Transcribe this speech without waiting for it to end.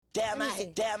Damn, I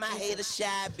hate a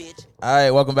shy bitch. All right,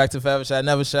 welcome back to Forever Shy,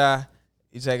 Never Shy.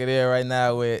 You check it in right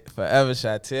now with Forever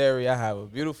Shy Terry. I have a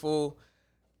beautiful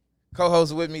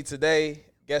co-host with me today,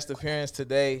 guest appearance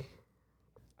today.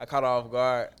 I caught her off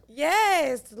guard.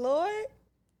 Yes, Lord.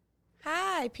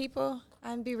 Hi, people.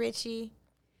 I'm Be Richie.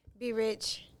 Be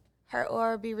Rich. Her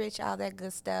or Be Rich, all that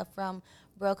good stuff from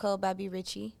Bro Code by Be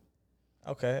Richie.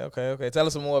 Okay. Tell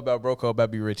us some more about Bro Code by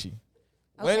B. Richie.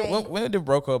 Okay. When did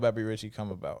Bro Code by B. Richie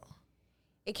come about?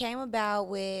 It came about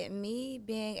with me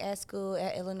being at school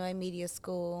at Illinois Media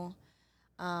School.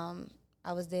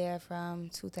 I was there from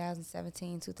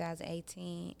 2017,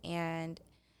 2018, and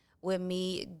with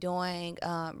me doing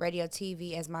radio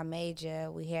TV as my major,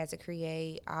 we had to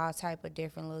create all type of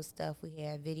different little stuff. We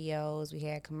had videos, we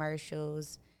had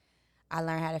commercials. I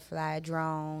learned how to fly a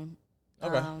drone.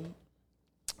 Okay.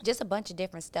 Just a bunch of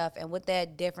different stuff. And with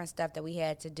that different stuff that we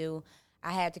had to do,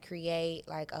 I had to create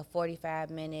like a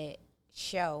 45-minute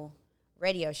show,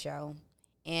 radio show.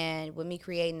 And with me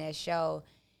creating that show,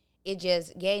 it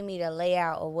just gave me the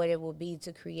layout of what it would be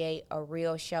to create a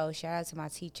real show. Shout out to my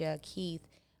teacher, Keith.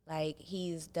 Like,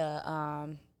 he's the, I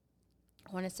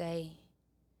want to say,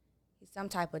 he's some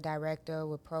type of director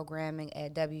with programming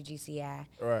at WGCI.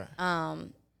 Right.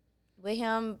 With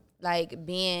him, like,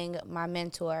 being my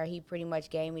mentor, he pretty much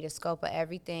gave me the scope of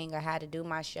everything, of how to do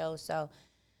my show. So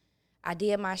I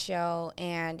did my show,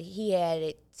 and he had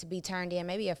it to be turned in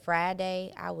maybe a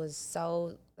Friday. I was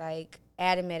so, like,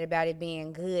 adamant about it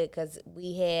being good because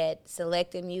we had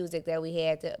selected music that we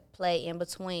had to play in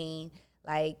between.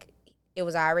 Like, it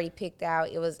was already picked out.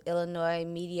 It was Illinois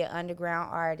Media Underground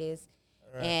artists.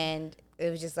 Right. And it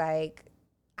was just like,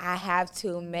 I have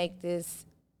to make this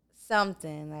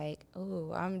something. Like,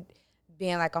 ooh, I'm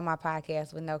being like on my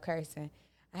podcast with no cursing.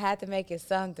 I had to make it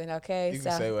something, okay? You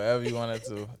can say whatever you wanted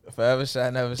to. Forever Shy,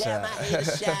 Never Shy. Damn, I hate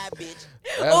a shy bitch.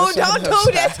 Oh, don't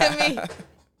do that to me.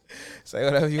 Say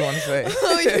whatever you want to say.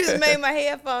 Oh, you just made my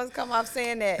headphones come off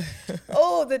saying that.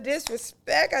 Oh, the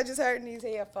disrespect I just heard in these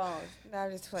headphones. No,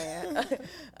 I'm just playing.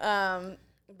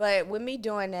 But with me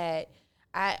doing that,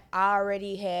 I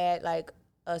already had like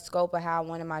a scope of how I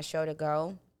wanted my show to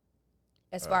go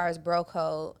as far as Bro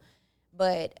Code.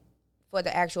 But for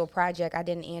the actual project, I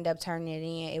didn't end up turning it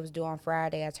in. It was due on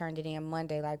Friday. I turned it in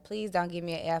Monday. Like, please don't give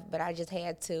me an F, but I just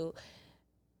had to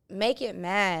make it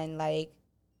mine. Like,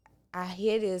 I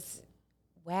hear this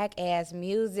whack-ass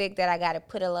music that I got to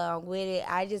put along with it.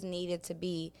 I just needed to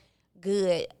be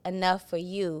good enough for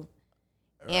you.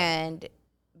 Right. And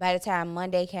by the time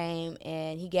Monday came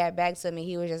and he got back to me,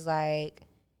 he was just like,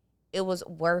 it was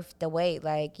worth the wait.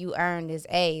 Like, you earned this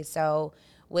A. So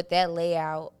with that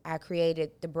layout, I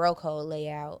created the Bro Code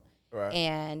layout. Right.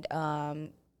 And,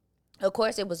 of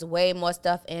course, it was way more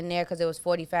stuff in there because it was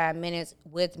 45 minutes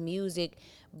with music.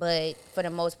 But for the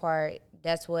most part,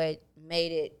 that's what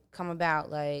made it come about.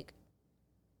 Like,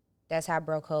 that's how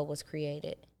Bro Code was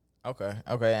created. Okay.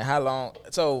 And how long?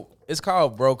 So it's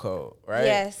called Bro Code, right?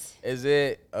 Yes. Is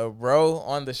it a bro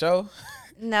on the show?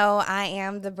 No, I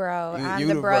am the bro. I'm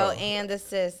the bro and the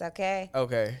sis, okay?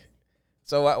 Okay.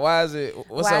 So why is it,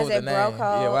 what's up with the name? Bro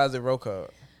Code? Yeah, why is it Bro Code?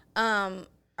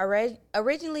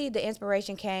 Originally, the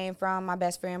inspiration came from my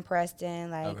best friend,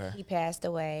 Preston. Like, he passed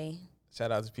away.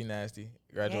 Shout out to P Nasty.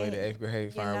 Graduated 8th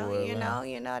grade.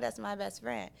 You know, that's my best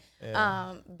friend.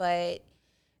 Yeah. But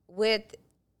with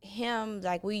him,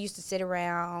 like, we used to sit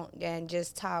around and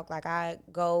just talk. Like, I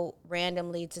go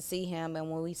randomly to see him, and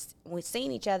when we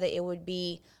seen each other, it would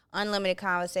be unlimited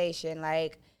conversation.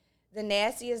 Like, the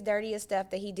nastiest, dirtiest stuff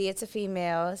that he did to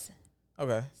females.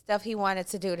 Okay. Stuff he wanted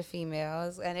to do to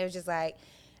females. And it was just like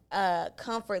a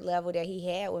comfort level that he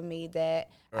had with me that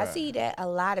I see that a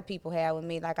lot of people have with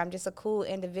me. Like, I'm just a cool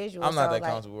individual. I'm not that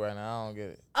comfortable right now. I don't get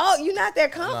it. Oh, you're not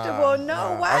that comfortable?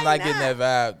 No, why I'm not getting that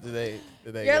vibe today.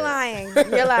 You're lying.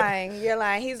 You're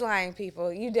lying. He's lying,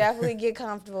 people. You definitely get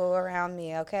comfortable around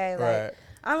me, okay? Like,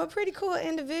 I'm a pretty cool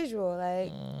individual.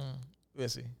 Like,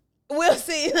 we'll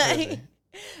see. Like,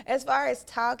 as far as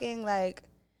talking, like,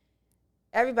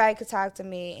 everybody could talk to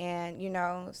me. And, you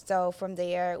know, so from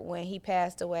there, when he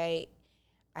passed away,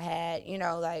 I had, you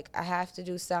know, like, I have to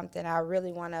do something. I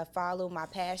really want to follow my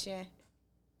passion.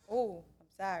 Oh, I'm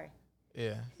sorry.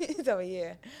 Yeah. So,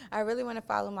 yeah, I really want to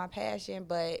follow my passion,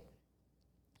 but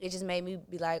it just made me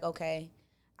be like, okay,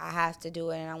 I have to do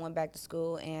it. And I went back to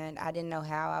school, and I didn't know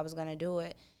how I was going to do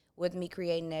it. With me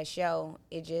creating that show,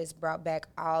 it just brought back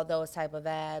all those type of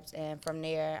vibes. And from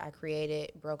there, I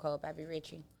created Bro Code by B.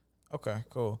 Richie. Okay,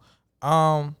 cool.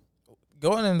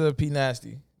 Going into P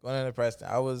Nasty, going into Preston,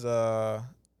 I was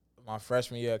my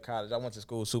freshman year of college. I went to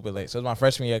school super late, so it was my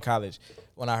freshman year of college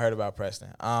when I heard about Preston.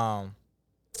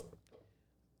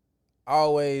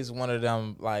 always one of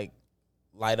them like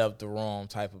light up the room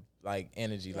type of like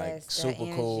energy, Yes, like that super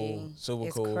cool, energy super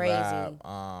is cool crazy.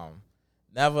 vibe.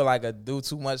 Never like a do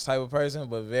too much type of person,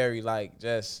 but very like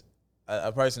just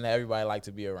a person that everybody like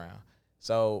to be around.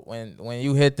 So when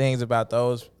you hear things about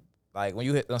those, like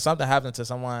when something happens to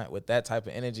someone with that type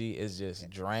of energy, it's just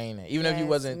draining. Even if you Yes,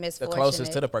 wasn't the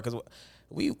closest to the misfortunate. person,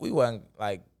 because we wasn't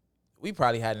like we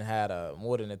probably hadn't had a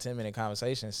more than a 10-minute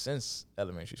conversation since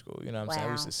elementary school. You know what I'm saying?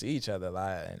 We used Wow. to see each other a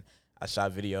lot, and I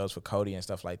shot videos for Cody and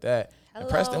stuff like that. And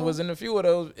Preston Hello. was in a few of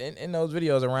those in those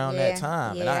videos around that Yeah,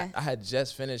 time. And yeah. I had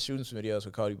just finished shooting some videos for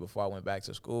Cody before I went back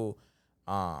to school.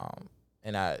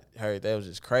 And I heard that was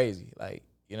just crazy. Like,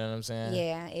 you know what I'm saying?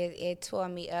 Yeah, it tore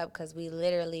me up because we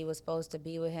literally was supposed to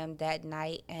be with him that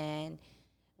night, and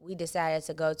we decided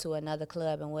to go to another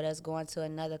club. And with us going to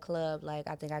another club, like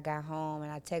I think I got home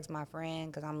and I text my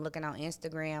friend because I'm looking on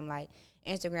Instagram. Like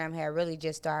Instagram had really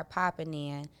just started popping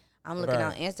in. I'm looking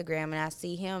on Right. Instagram and I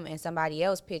see him and somebody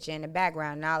else picture in the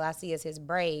background. And all I see is his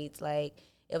braids. Like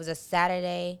it was a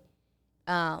Saturday,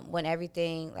 when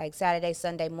everything, like Saturday,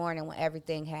 Sunday morning when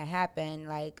everything had happened.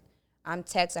 Like I'm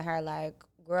texting her like,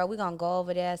 girl, we gonna go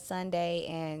over there Sunday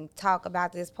and talk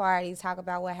about this party, talk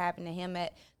about what happened to him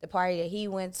at the party that he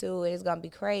went to. It's gonna be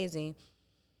crazy.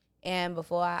 And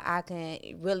before I can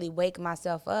really wake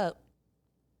myself up,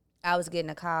 I was getting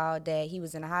a call that he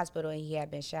was in the hospital and he had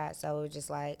been shot. So it was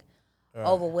just like Right.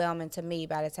 overwhelming to me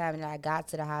by the time that I got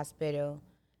to the hospital.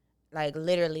 Like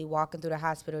literally walking through the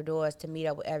hospital doors to meet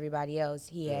up with everybody else,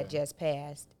 he had just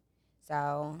passed.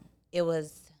 So it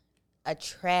was a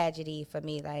tragedy for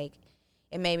me. Like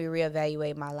it made me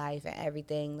reevaluate my life and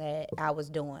everything that I was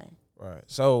doing. Right.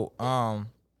 So,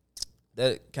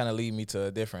 that kind of lead me to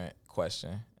a different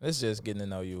question. It's just getting to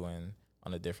know you and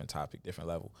on a different topic, different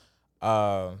level.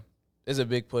 There's a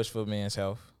big push for men's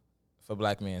health, for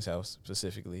black men's health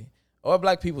specifically, or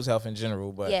black people's health in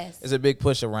general. But Yes. there's a big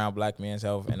push around black men's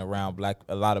health and around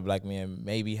a lot of black men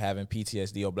maybe having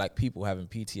PTSD or black people having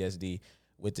PTSD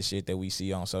with the shit that we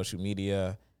see on social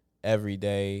media every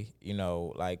day. You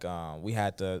know, like we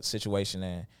had the situation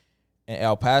in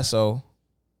El Paso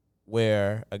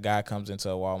where a guy comes into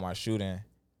a Walmart shooting.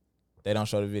 They don't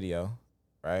show the video,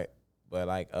 right? But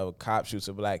like a cop shoots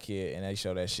a black kid and they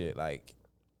show that shit like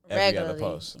every other Regularly,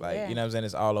 post. Like, yeah. you know what I'm saying?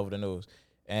 It's all over the news.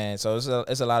 And so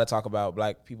it's a lot of talk about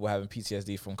black people having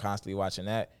PTSD from constantly watching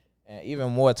that. And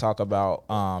even more talk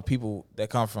about people that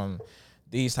come from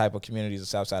these type of communities, the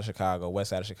south side of Chicago,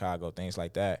 west side of Chicago, things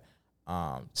like that.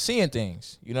 Seeing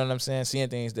things, you know what I'm saying? Seeing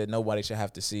things that nobody should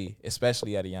have to see,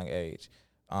 especially at a young age.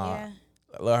 Yeah.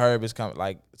 Lil Herb is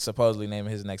supposedly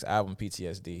naming his next album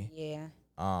PTSD.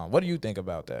 Yeah. What do you think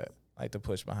about that? Like the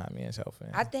push behind men's health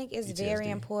and I think it's very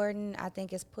PTSD? important. I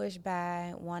think it's pushed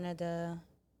by one of the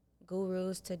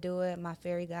gurus to do it, my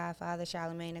fairy godfather,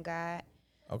 Charlemagne the God.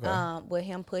 Okay. With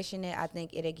him pushing it, I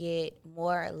think it'll get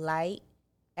more light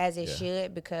as it Yeah.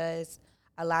 should, because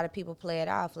a lot of people play it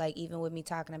off. Like even with me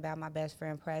talking about my best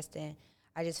friend Preston,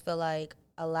 I just feel like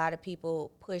a lot of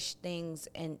people push things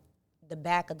in the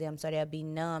back of them so they'll be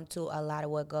numb to a lot of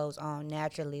what goes on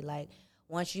naturally. Like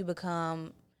once you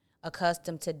become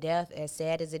accustomed to death, as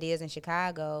sad as it is in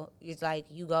Chicago, it's like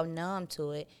you go numb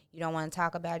to it. You don't want to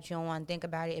talk about it. You don't want to think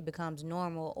about it. It becomes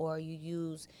normal, or you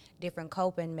use different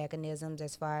coping mechanisms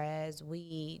as far as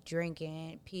weed,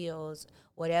 drinking, pills,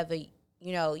 whatever,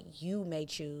 you may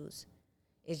choose.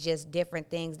 It's just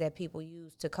different things that people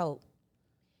use to cope.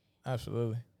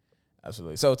 Absolutely.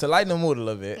 Absolutely. So to lighten the mood a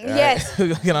little bit, right? Yes. We're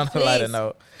gonna get on a lighter Please.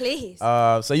 note. Please.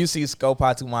 So you see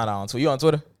Skopatumana on Twitter. You on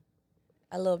Twitter?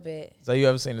 A little bit. So you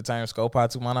ever seen the term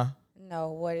Skopatumana?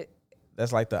 No, what?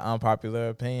 That's like the unpopular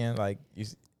opinion. Like you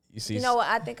see. You know what?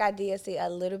 I think I did see a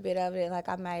little bit of it. Like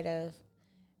I might have.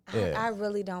 Yeah. I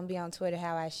really don't be on Twitter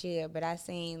how I should, but I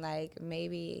seen like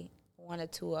maybe one or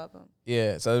two of them.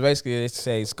 Yeah, so basically they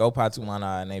say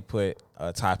Skopatumana and they put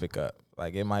a topic up.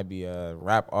 Like it might be a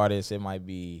rap artist, it might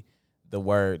be the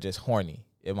word just horny,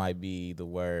 it might be the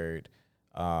word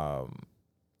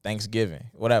Thanksgiving,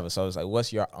 whatever. So it's like,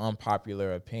 what's your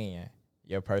unpopular opinion,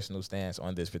 your personal stance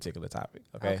on this particular topic?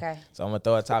 Okay. So I'm gonna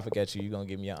throw a topic at you. You're gonna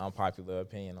give me an unpopular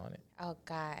opinion on it. Oh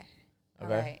God.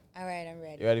 Okay. All right, I'm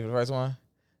ready. You ready for the first one?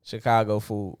 Chicago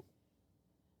food.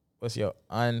 What's your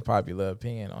unpopular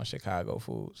opinion on Chicago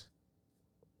foods?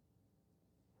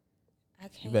 I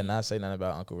can't. You better not say nothing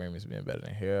about Uncle Remus being better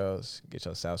than Harold's. Get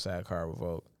your Southside car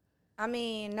revoked. I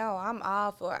mean, no, I'm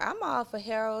all for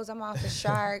Harold's. I'm all for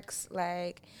Sharks.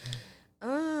 Like,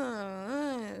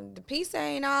 the pizza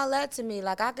ain't all that to me.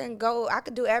 Like, I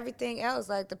could do everything else.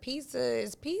 Like, the pizza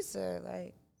is pizza.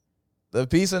 Like, The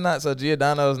pizza not so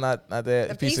Giordano's not that.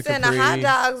 The pizza and the hot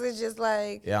dogs is just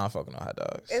like Yeah, I don't fuck with no hot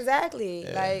dogs. exactly.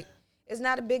 Yeah. Like it's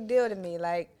not a big deal to me.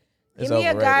 Like It's give me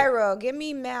overrated. a gyro, give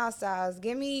me mild sauce,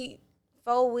 give me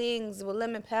 4 wings with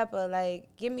lemon pepper. Like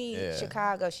give me Yeah.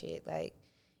 Chicago shit. Like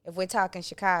if we're talking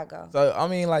Chicago, So I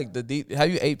mean, like have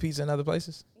you ate pizza in other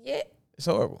places? yeah, It's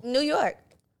horrible. New York.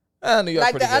 New York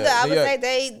Like the pretty other, good. I New would York,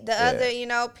 say the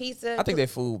other, pizza. I think they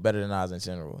food better than ours in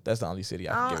general. That's the only city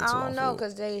I can give it to I don't on know food.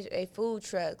 because they food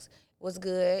trucks was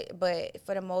good, but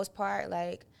for the most part,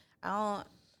 like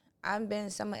I've been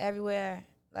everywhere,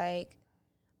 like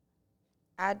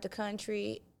out the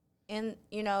country, in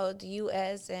the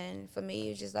U.S. and for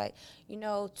me it's just like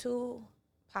 2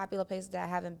 popular places that I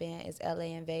haven't been is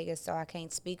L.A. and Vegas, so I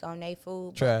can't speak on their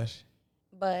food. Trash.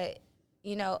 But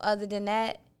other than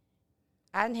that,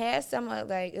 I done had some like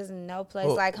there's no place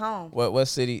Well, like home. What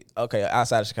city? Okay,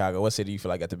 outside of Chicago, what city you feel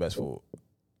like got the best food?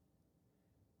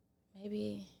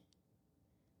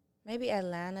 Maybe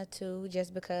Atlanta too,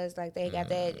 just because like they got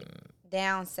that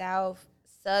down south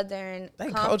southern They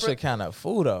comfort. culture kind of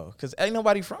food though, cause ain't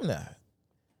nobody from there.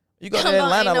 You go to Come on,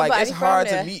 Atlanta, ain't like nobody it's from hard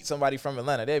to there. meet somebody from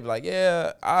Atlanta. They be like,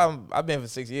 yeah, I've been for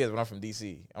 6 years, but I'm from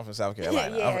DC. I'm from South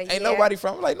Carolina. Yeah, Ain't yeah. nobody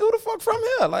from. I'm like, who the fuck from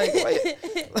here? Like,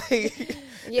 wait,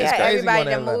 Yeah, it's crazy everybody going to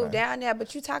that Atlanta. moved down there.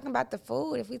 But you talking about the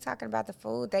food? If we talking about the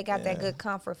food, they got that good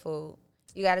comfort food.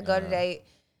 You got to go to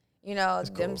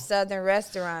them cool. southern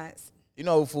restaurants. You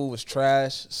know, who food was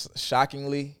trash.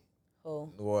 Shockingly,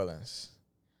 Who? New Orleans.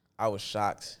 I was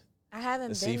shocked. I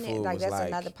haven't The been there. seafood Like was that's like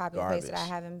another popular place that I garbage.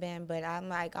 haven't been. But I'm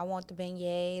like, I want the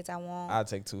beignets. I want. I'd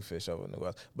take 2 fish over New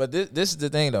Orleans. But this is the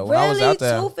thing though. When I was Really, out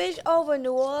there, 2 fish over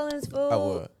New Orleans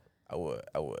food? I would.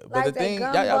 But Like the that thing,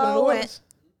 y'all been to gumbo New and- Orleans?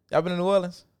 Y'all been to New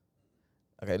Orleans?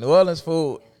 Okay, New Orleans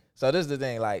food. So this is the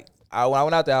thing. Like, when I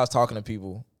went out there, I was talking to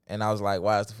people, and I was like,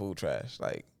 "Why is the food trash?"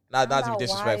 Like, not to be about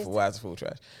disrespectful. Why is the food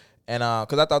trash? And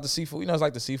because I thought the seafood, it's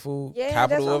like the seafood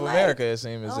capital that's of what I'm America. like. It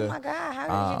seems as Oh if. my God, how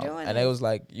did you doing And this? it was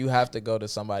like you have to go to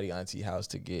somebody auntie house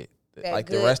to get That like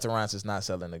good- the restaurants is not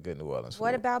selling the good New Orleans food.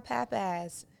 What about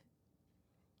Popeyes?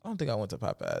 I don't think I went to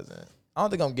Popeyes. I don't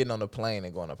think I'm getting on the plane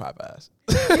and going to Popeyes.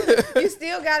 You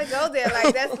still got to go there.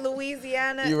 Like that's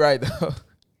Louisiana. You're right though.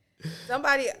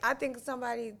 I think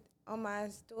somebody on my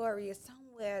story is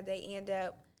somewhere they end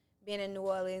up being in New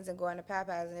Orleans and going to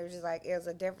Popeyes, and it was just like it was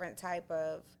a different type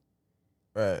of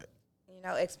Right.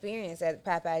 experience at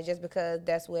Popeyes just because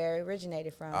that's where it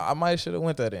originated from. I might should have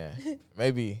went there then.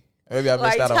 Maybe I missed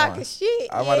like out on talking one. shit.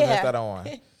 I might have missed out on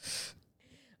one.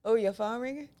 Oh, your phone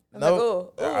ringing? I'm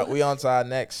No, like, ooh. we on to our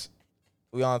next.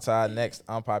 We on to our next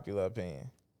unpopular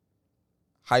opinion.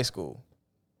 High school.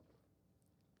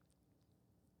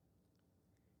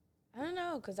 I don't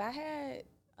know, cause I had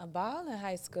a ball in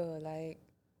high school. Like,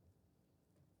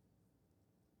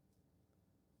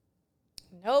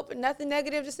 nope, nothing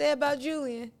negative to say about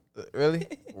Julian. Really?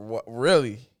 What?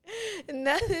 Really?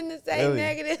 Nothing to say Really?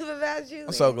 negative about Julian.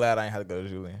 I'm so glad I ain't had to go to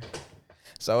Julian.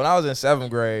 So when I was in 7th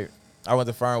grade, I went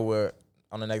to Fernwood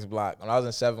on the next block. When I was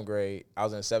in 7th grade, I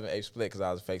was in 7th, 8th split because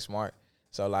I was fake smart.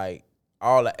 So like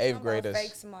all the 8th graders,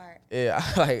 fake smart. yeah,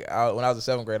 when I was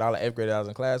in 7th grade, all the 8th graders I was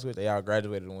in class with, they all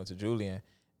graduated and went to Julian.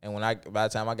 And by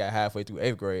the time I got halfway through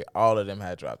 8th grade, all of them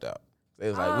had dropped out. It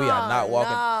was like, we are not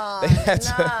walking. They had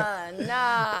to-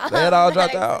 Nah. They had all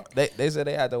dropped out. They said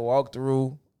they had to walk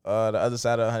through the other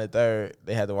side of 103rd.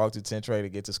 They had to walk through 10th grade to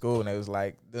get to school. And they was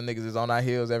like, them niggas is on our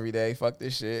heels every day. Fuck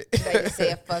this shit. They just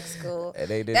said fuck school. And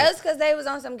they did That it. was because they was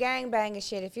on some gang banging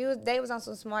shit. If they was on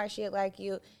some smart shit like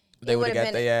you, They would have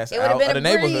got their ass it would've out been of the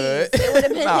a breeze. neighborhood. It would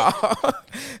have been. Nah.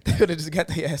 They would have just got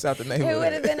their ass out the It would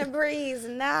have neighborhood. been a breeze.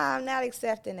 Nah, I'm not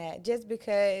accepting that. Just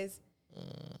because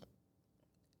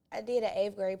I did an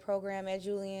 8th grade program at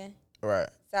Julian. Right.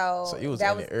 So So you was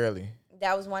that in it early.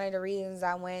 that was one of the reasons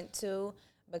I went to,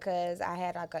 because I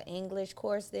had like an English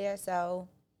course there. So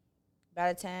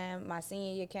by the time my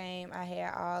senior year came, I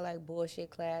had all like bullshit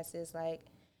classes, like,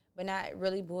 but not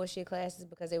really bullshit classes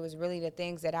because it was really the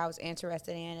things that I was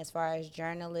interested in as far as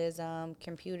journalism,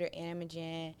 computer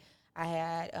imaging. I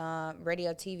had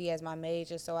radio TV as my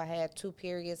major, so I had 2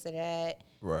 periods of that.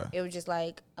 Right. It was just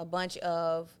like a bunch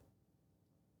of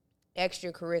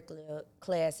extracurricular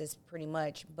classes pretty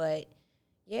much. But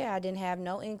yeah, I didn't have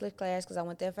no English class because I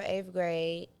went there for 8th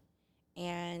grade.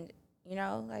 And,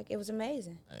 like it was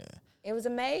amazing. Yeah. It was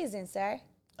amazing, sir.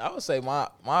 I would say my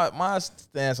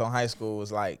stance on high school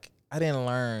was like I didn't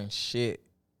learn shit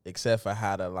except for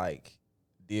how to like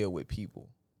deal with people.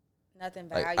 Nothing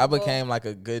Like valuable. I became like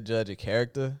a good judge of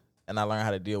character, and I learned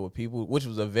how to deal with people, which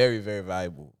was a very, very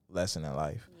valuable lesson in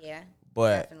life. Yeah.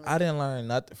 But Definitely. I didn't learn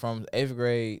nothing from 8th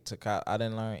grade to college. I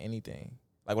didn't learn anything.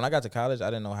 like when I got to college, I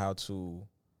didn't know how to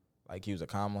like use a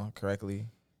comma correctly.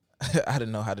 I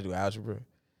didn't know how to do algebra.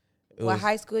 What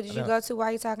high school did I you don't- go to? Why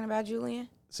are you talking about Julian?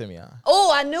 Simeon.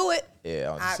 Oh, I knew it. Yeah, I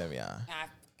went to I- Simeon.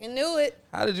 I knew it.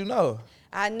 How did you know?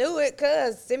 I knew it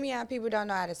because Simeon people don't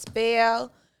know how to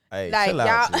spell. Hey, Like, chill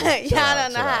out, y'all- G. Chill y'all out,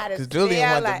 don't know chill how out. to 'Cause Julian spell,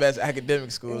 wasn't like- the best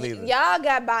academic school either. Y'all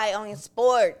got by on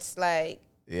sports. Like,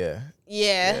 Yeah.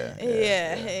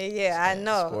 yeah. I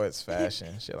know. Sports,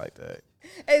 fashion, shit like that.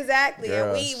 Exactly.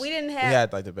 Girls. And we didn't We have.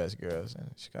 had like the best girls in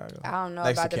Chicago. I don't know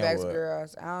Next to about the best Kenwood.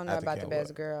 girls. I don't know After about the best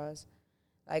Kenwood. girls.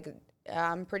 Like,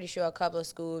 I'm pretty sure a couple of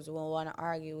schools will want to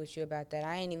argue with you about that.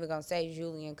 I ain't even gonna say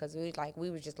Julian because we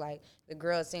was just like the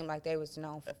girls seemed like they was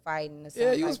known for fighting or something.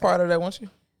 Yeah, you was part of that, weren't you?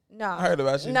 No, I heard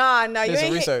about you. No, you Did some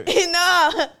ain't. research.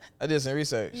 No, I did some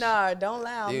research. no, don't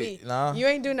lie on You- me. nah? You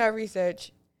ain't do no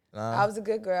research. Nah. I was a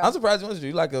good girl. I'm surprised you went to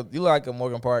you. You like a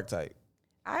Morgan Park type.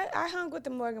 I hung with the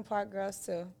Morgan Park girls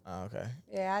too. Oh, okay.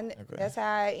 Yeah, that's how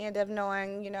I end up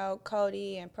knowing,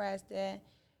 Cody and Preston.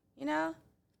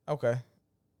 Okay.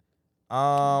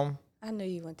 I knew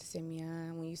you went to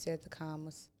Simeon when you said the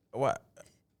commas. What?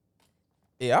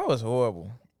 Yeah, I was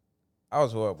horrible.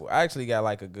 I actually got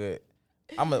like a good.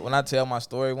 When I tell my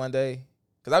story one day,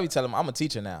 cause I be telling them I'm a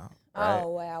teacher now. Right? Oh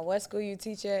wow, what school you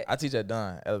teach at? I teach at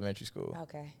Dunn Elementary School.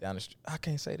 Okay. Down the street. I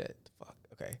can't say that. Fuck.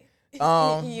 Okay.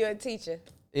 You a teacher?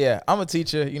 Yeah, I'm a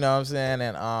teacher. You know what I'm saying,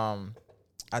 and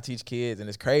I teach kids, and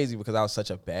it's crazy because I was such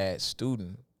a bad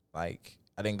student. Like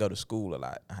I didn't go to school a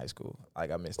lot in high school.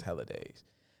 Like I missed hella days.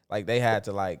 Like they had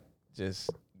to like just.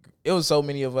 It was so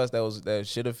many of us that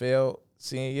should have failed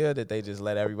senior year that they just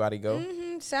let everybody go.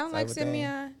 Mm-hmm. Sound Type like of thing.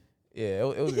 Simeon. Yeah,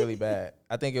 it was really bad.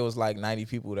 I think it was like 90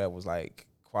 people that was like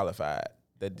qualified.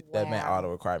 That met all the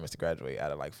requirements to graduate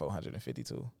out of like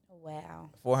 452. Wow.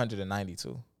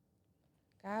 492.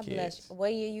 God Kids. bless you.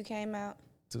 What year you came out?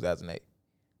 2008.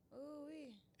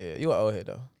 Ooh-wee. Yeah, you an old head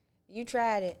though. You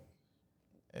tried it.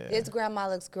 Yeah. This grandma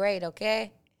looks great,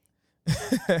 okay?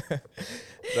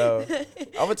 So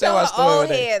I'm gonna tell So my an story. old one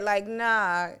day. head, like,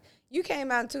 nah. You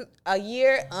came out a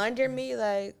year under me,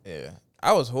 like, Yeah,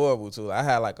 I was horrible too. I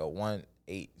had like a 1.8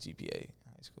 GPA in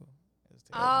high school. It was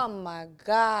terrible. oh my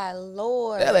God,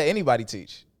 Lord. They let anybody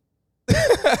teach.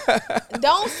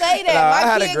 Don't say that. Nah, I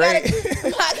had my a kid,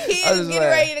 great- my I kid was is just getting like-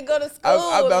 ready to go to school,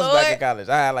 I bounced Lord. back in college.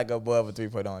 I had like above a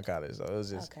 3.0 in college, so it was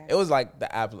just. Okay. It was like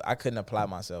I couldn't apply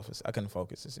myself. I couldn't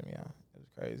focus to Simeon. It was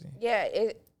crazy. Yeah,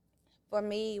 for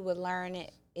me with learning,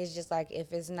 it's just like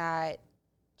if it's not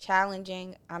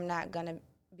challenging, I'm not gonna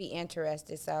be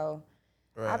interested. So,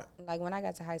 Right. like when I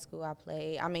got to high school,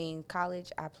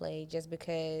 college, I played just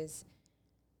because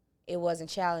it wasn't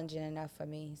challenging enough for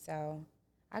me. So,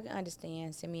 I can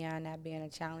understand Simeon not being a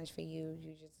challenge for you.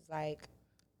 You just like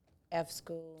F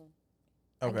school.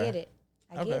 Okay. I get it.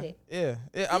 I get it.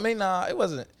 Yeah. I mean, it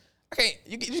wasn't. I can't.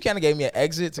 You just kind of gave me an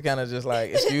exit to kind of just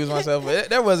like excuse myself, but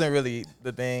that wasn't really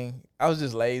the thing. I was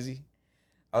just lazy.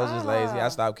 I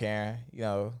stopped caring.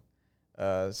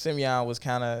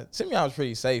 Simeon was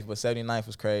pretty safe, but 79th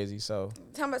was crazy. So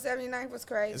Talking about 79th was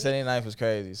crazy. 79th was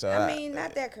crazy. So I mean,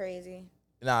 not that crazy.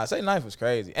 Nah, 79th was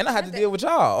crazy, and I had to deal with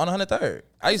y'all on 103rd.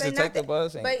 I used to Say take not the that-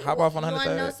 bus and but hop off on You want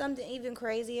to know 103rd. something even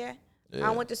crazier? Yeah.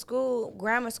 I went to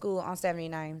grammar school on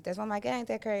 79th. That's why I'm like, it ain't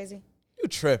that crazy. You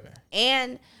tripping?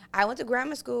 And I went to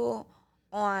grammar school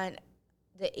on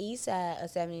the east side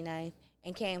of 79th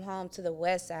and came home to the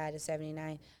west side of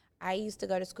 79th. I used to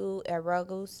go to school at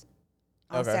Ruggles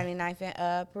on Okay. 79th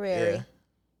and Prairie. Yeah.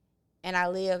 And I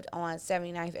lived on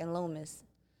 79th and Loomis.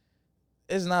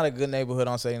 It's not a good neighborhood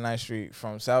on 79th Street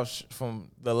from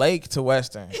the lake to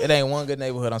Western. It ain't one good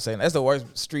neighborhood on 79th. That's the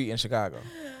worst street in Chicago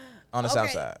on the south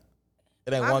Okay. side.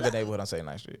 It ain't I'm one good not- neighborhood on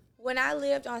 79th Street. When I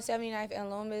lived on 79th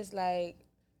and Loomis, like,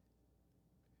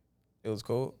 It was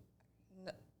cool.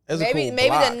 No. It was a maybe cool maybe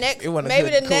block. the next It wasn't maybe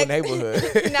a good, the cool next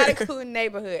neighborhood. not a cool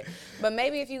neighborhood, but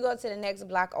maybe if you go to the next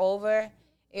block over,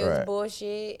 it was Right.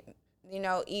 bullshit.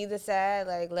 Either side,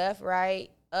 like left, right,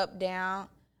 up, down.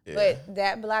 Yeah. But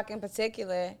that block in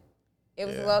particular, it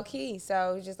was Yeah. low key.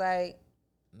 So it was just like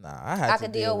Nah, I had I to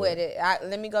could deal with it.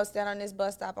 Let me go stand on this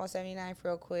bus stop on 79th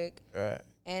real quick, Right.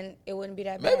 and it wouldn't be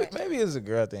that Maybe bad. it's a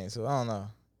girl thing, so I don't know.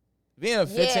 Being a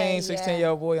 15, Yeah,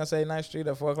 16-year-old boy on 79th Street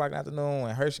at 4 o'clock in the afternoon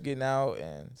when Hirsch getting out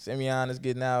and Simeon is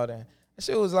getting out, and that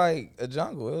shit was like a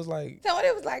jungle. It was like, So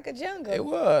it was like a jungle. it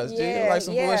was. G. It was Yeah, like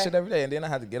some yeah. bullshit every day. And then I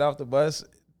had to get off the bus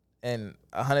and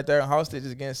 103rd and Halsted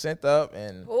just getting sent up,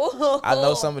 and Ooh. I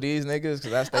know some of these niggas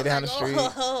because I stay down the street.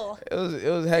 Oh. It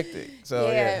was hectic. So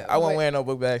Yeah, I wasn't but- wearing no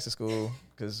book bags to school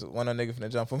because one of the niggas finna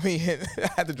jump on me and I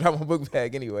had to drop my book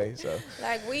bag anyway. So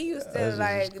Like we used to That's just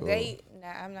like cool.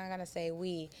 I'm not gonna say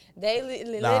we.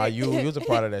 They nah, you was a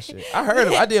part of that shit. I heard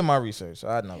it. I did my research, so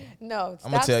I know. No,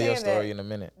 I'm gonna stop tell your saying story that. in a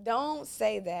minute. Don't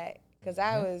say that because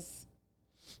I was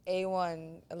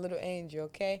A1, a little angel.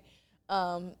 Okay,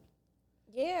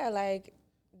 yeah, like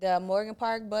the Morgan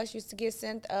Park bus used to get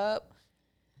sent up.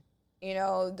 You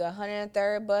know, the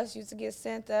 103rd bus used to get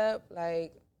sent up.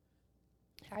 Like,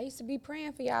 I used to be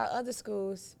praying for y'all other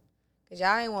schools because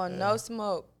y'all ain't want no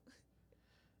smoke.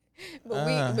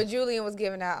 But Julian was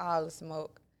giving out all the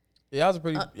smoke. Yeah, y'all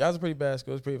was a pretty bad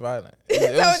school. It was pretty violent. So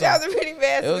y'all was a pretty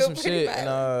bad It school. was some pretty shit,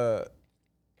 violent. and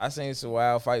I seen some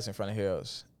wild fights in front of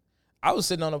Heroes. I was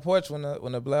sitting on the porch when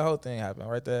the Black Hole thing happened,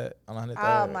 right there on 103rd.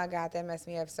 Oh my God, that messed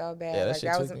me up so bad. Yeah, that like, shit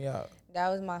that took was me out. that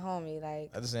was my homie. Like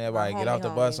I just seen everybody get off the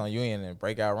homie. bus on Union and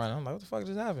break out running. I'm like, what the fuck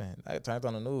just happened? I turned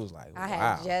on the news, like, I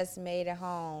wow. had just made it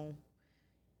home.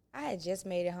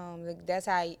 Like, that's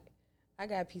how I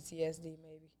got PTSD.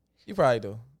 Maybe You probably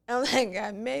do. I'm like,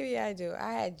 God, maybe I do.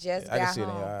 I had just I can got see it in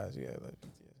your home. eyes. Yeah, like,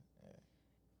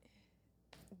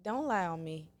 Don't lie on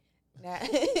me. Now,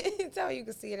 tell you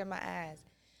can see it in my eyes.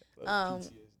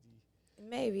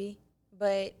 Maybe,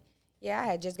 but yeah, I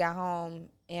had just got home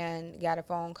and got a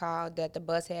phone call that the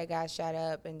bus had got shot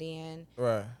up, and then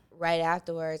right.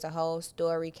 afterwards, a whole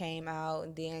story came out,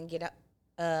 and then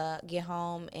get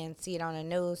home and see it on the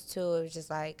news too. It was just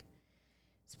like,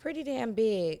 it's pretty damn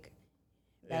big.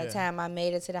 By the time I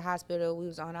made it to the hospital, we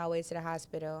was on our way to the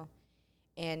hospital,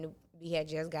 and we had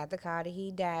just got the call that he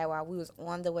died while we was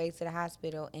on the way to the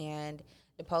hospital, and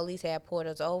the police had pulled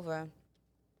us over.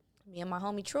 Me and my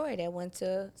homie Troy that went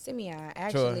to Simeon,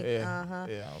 actually. Sure, yeah.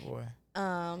 Yeah, oh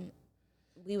boy.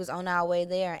 We was on our way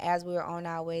there, and as we were on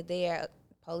our way there,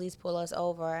 police pulled us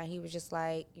over, and he was just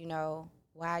like, you know,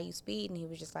 why are you speeding? He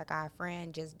was just like, our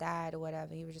friend just died or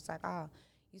whatever. He was just like, oh,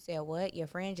 you said what? Your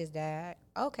friend just died?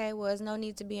 Okay, well, there's no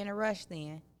need to be in a rush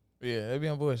then. Yeah, they be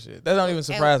on bullshit. That don't even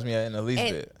surprise me in the least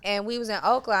bit. And we was in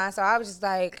Oakland, so I was just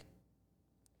like,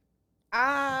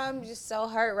 I'm just so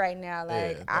hurt right now.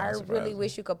 Like, that I don't surprise really me.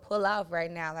 wish you could pull off right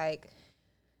now. Like,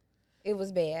 it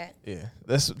was bad. Yeah,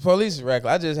 that's police is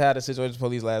reckless. I just had a situation with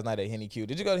police last night at Henny Q.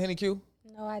 Did you go to Henny Q?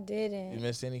 No, I didn't. You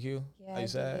missed Henny Q? Yeah, Are you I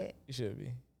sad? did. You should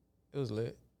be. It was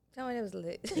lit. No, it was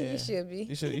lit. Yeah. You should be.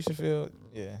 You should feel.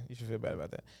 Yeah, you should feel bad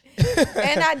about that.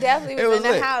 And I definitely It was in the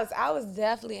lit. house. I was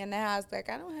definitely in the house. Like,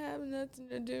 I don't have nothing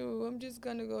to do. I'm just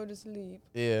gonna go to sleep.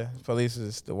 Yeah, police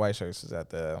is the white shirts was out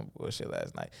there on bullshit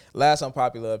last night. Last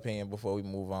unpopular opinion before we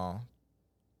move on.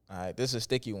 All right, this is a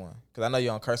sticky one because I know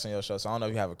you're on Curse on your show, so I don't know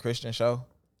if you have a Christian show.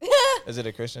 Is it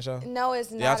a Christian show? No, it's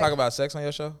not. Do y'all talk about sex on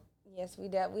your show? Yes, we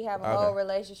do. We have a Okay. whole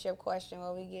relationship question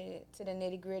where we get to the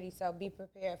nitty gritty. So be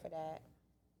prepared for that.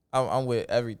 I'm with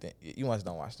everything. You must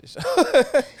don't watch this show.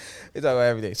 We talk about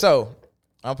everything. So,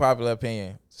 unpopular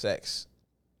opinion, sex.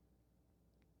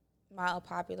 My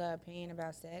unpopular opinion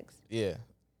about sex, Yeah,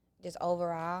 just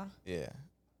overall. yeah.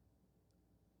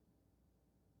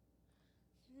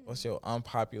 What's your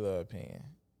unpopular opinion?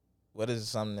 What is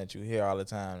something that you hear all the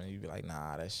time and you be like,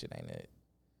 nah, that shit ain't it?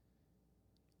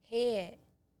 Head.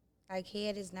 Like,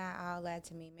 head is not all that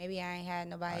to me. Maybe I ain't had I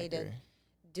nobody to agree.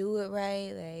 do it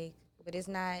right. Like, but it's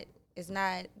not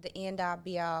the end all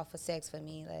be all for sex for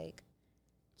me. Like,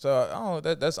 So,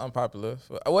 that's unpopular.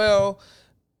 Well,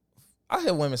 I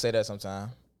hear women say that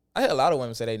sometimes. I hear a lot of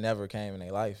women say they never came in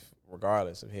their life,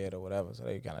 regardless of head or whatever. So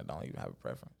they kind of don't even have a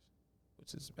preference,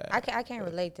 which is bad. I can't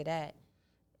But- relate to that.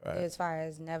 Right. As far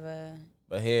as never,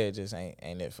 But head just ain't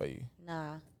it for you.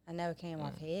 nah, I never came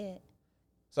off head.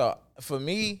 So for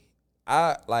me,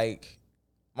 I like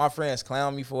my friends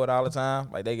clown me for it all the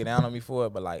time. Like they get down on me for it,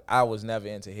 but like I was never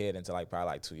into head until like probably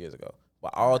like 2 years ago.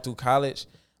 But all through college,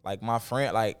 like my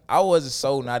friend, like I wasn't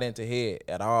so not into head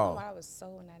at all. Oh, I was so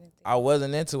not into I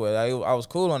wasn't into it. I was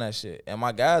cool on that shit. And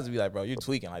my guys would be like, bro, you're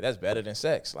tweaking. Like that's better than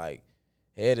sex. Like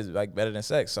head is like better than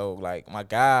sex. So like my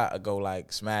guy would go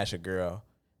like smash a girl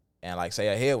and like say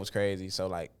her head was crazy. So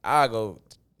like I go,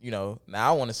 you know,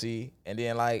 now I want to see. And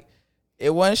then like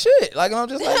it wasn't shit. Like I'm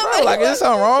just like, bro, like is there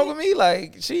something wrong with me?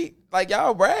 Like she, like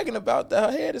y'all bragging about that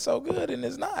her head is so good and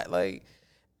it's not. Like,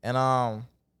 and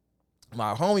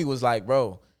my homie was like,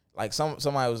 bro, like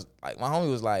somebody was like, my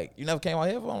homie was like, you never came out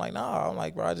here for? I'm like, nah. I'm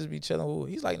like, bro, I just be chilling with.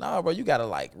 He's like, nah, bro, you gotta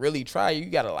like really try. You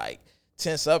gotta like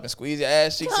tense up and squeeze your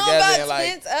ass cheeks together and like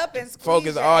tense up and squeeze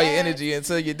focus your all your ass. energy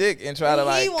into your dick and try to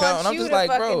like He come. wants And I'm you just to like,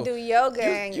 fucking bro, do yoga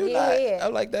and you get not. head.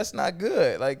 I'm like, that's not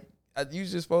good. Like you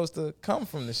just supposed to come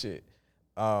from the shit.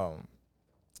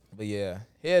 But yeah,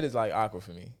 head is like awkward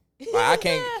for me. Like I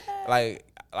can't like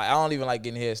I don't even like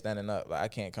getting head standing up. Like I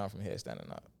can't come from head standing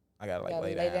up. I gotta like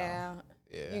lay down.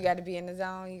 Yeah. You got to be in the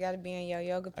zone. You got to be in your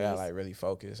yoga piece. I gotta like really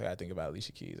focus. I gotta think about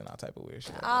Alicia Keys and all type of weird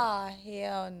shit. Oh,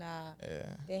 hell nah. Yeah.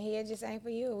 Then head just ain't for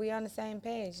you. We on the same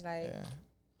page. Like, Yeah.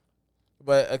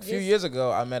 But a few years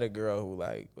ago, I met a girl who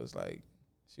like was like,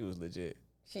 she was legit.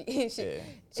 she Yeah.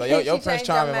 So your Prince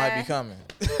Charming might be coming.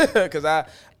 Cause I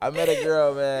met a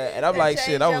girl, man, and I'm like,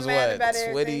 shit, I was what,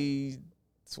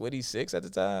 26 at the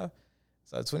time.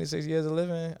 So 26 years of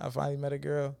living, I finally met a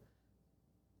girl.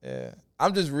 Yeah.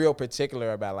 I'm just real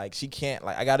particular about like she can't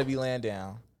like I gotta be laying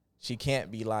down. She can't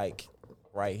be like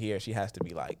right here. She has to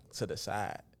be like to the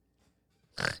side.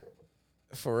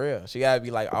 For real. She gotta be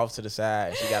like off to the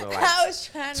side. She gotta like I was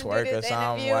trying to twerk do or this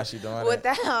something while she doing it.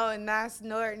 without not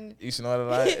snorting. You snort a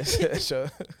lot?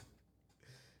 Sure.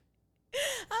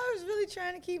 I was really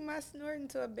trying to keep my snorting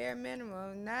to a bare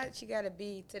minimum. Not she got to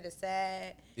be to the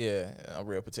side. Yeah, I'm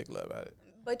real particular about it.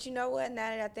 But you know what? Now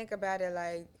that I think about it,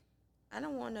 like, I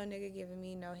don't want no nigga giving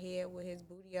me no head with his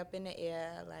booty up in the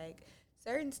air. Like,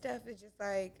 certain stuff is just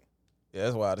like, Yeah,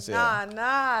 that's wild to say.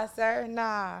 nah, sir,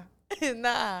 nah.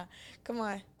 Nah. Come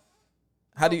on.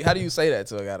 How do you say that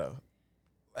to a guy though?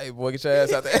 Like, boy, get your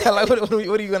ass out there. Like, what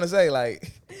are you gonna say? Like,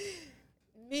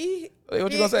 Me?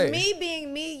 What you gonna say? Me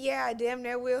being me, yeah, I damn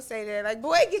near will say that. Like,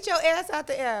 boy, get your ass out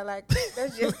the air. Like,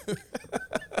 that's just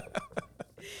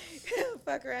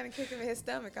fuck around and kick him in his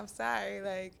stomach. I'm sorry.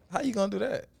 Like, how you gonna do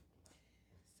that?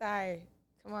 sorry.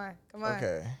 Come on.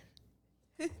 Okay.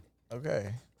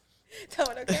 Okay.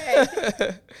 Tone, okay.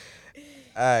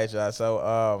 All right, y'all. So,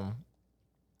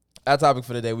 our topic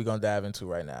for the day we're gonna dive into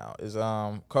right now is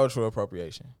cultural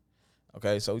appropriation.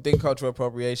 Okay, so we think cultural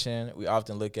appropriation, we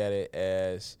often look at it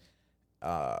as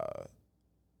a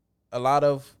lot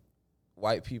of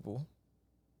white people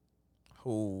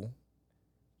who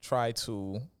try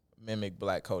to mimic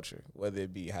black culture, whether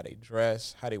it be how they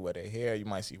dress, how they wear their hair. You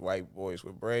might see white boys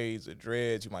with braids or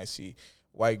dreads. You might see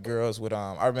white girls with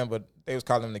I remember they was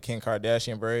calling them the Kim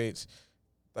Kardashian braids.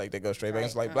 Like they go straight back.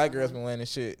 It's like black girls been wearing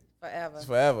this shit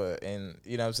forever. And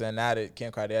you know what I'm saying? Now that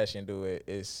Kim Kardashian do it,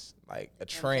 it's like a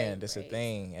trend. It's a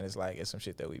thing. And it's like it's some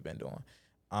shit that we've been doing.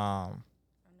 I'm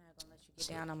not gonna let you get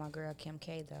down on my girl Kim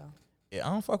K though. Yeah,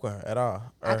 I don't fuck with her at all.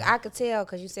 I could tell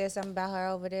because you said something about her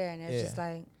over there, and it's just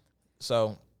like.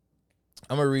 So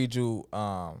I'm gonna read you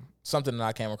something that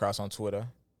I came across on Twitter.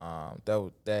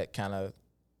 That kind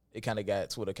of got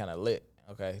Twitter kind of lit.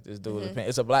 Okay, this dude,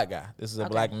 it's a black guy. This is a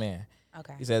black man.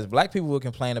 Okay. He says, black people will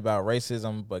complain about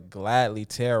racism, but gladly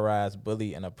terrorize,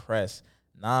 bully, and oppress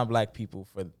non-black people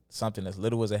for something as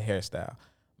little as a hairstyle.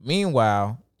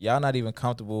 Meanwhile, y'all not even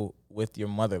comfortable with your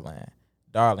motherland.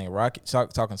 Darling,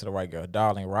 talking to the white girl.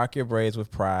 Darling, rock your braids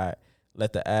with pride.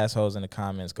 Let the assholes in the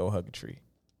comments go hug a tree.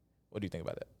 What do you think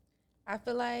about that? I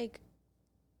feel like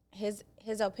his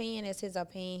opinion is his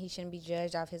opinion. He shouldn't be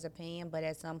judged off his opinion, but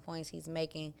at some points he's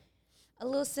making a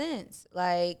little sense.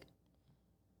 Like,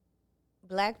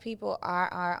 black people are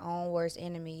our own worst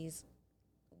enemies.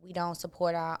 We don't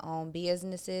support our own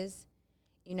businesses.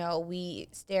 You know, we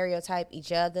stereotype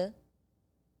each other.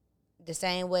 The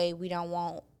same way we don't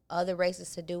want other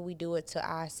races to do, we do it to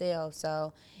ourselves.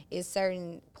 So it's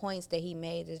certain points that he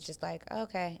made that's just like,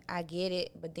 okay, I get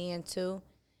it. But then too,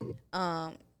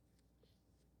 a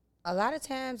lot of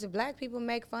times the black people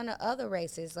make fun of other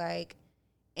races, like,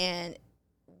 and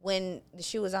when the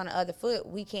shoe is on the other foot,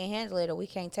 we can't handle it or we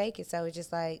can't take it. So it's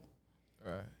just like,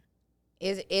 Right.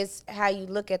 It's how you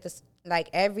look at this, like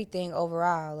everything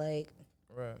overall. Like,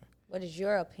 Right. what is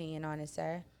your opinion on it,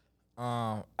 sir?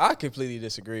 I completely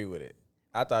disagree with it.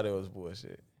 I thought it was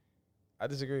bullshit. I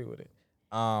disagree with it.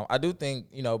 I do think,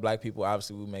 you know, black people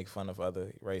obviously we make fun of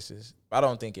other races, but I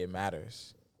don't think it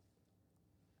matters.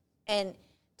 And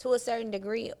to a certain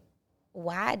degree,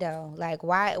 why though? Like,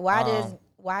 why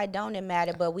don't it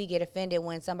matter? But we get offended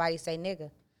when somebody say nigga.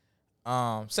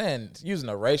 Using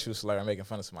a racial slur and making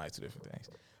fun of somebody is two different things.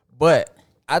 But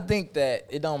I think that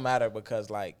it don't matter because,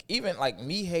 like, even like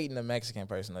me hating a Mexican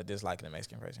person or disliking a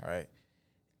Mexican person, right?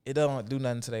 It don't do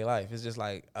nothing to their life. It's just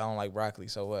like, I don't like broccoli,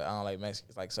 so what? I don't like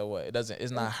Mexicans, like, so what?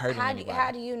 It's not hurting anybody.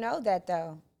 How do you know that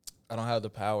though? I don't have the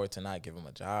power to not give them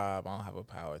a job. I don't have a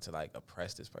power to like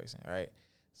oppress this person, right?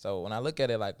 So when I look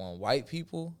at it, like when white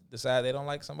people decide they don't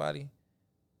like somebody,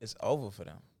 it's over for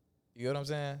them. You know what I'm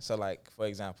saying? So like, for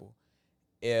example,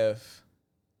 if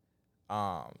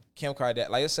Kim Kardashian,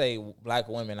 like let's say black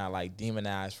women are like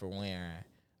demonized for wearing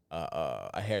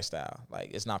a hairstyle, like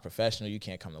it's not professional. You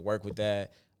can't come to work with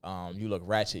that. You look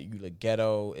ratchet. You look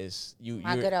ghetto. It's you.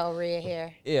 My good old red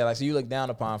hair. Yeah, like so you look down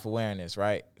upon for wearing this,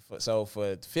 right?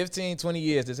 For 15, 20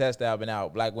 years, this hairstyle been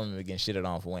out. Black women been getting shitted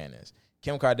on for wearing this.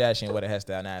 Kim Kardashian wear the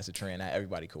hairstyle now. It's a trend. Now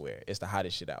everybody could wear it. It's the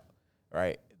hottest shit out,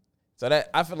 right? So that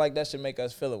I feel like that should make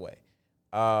us feel away.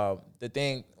 The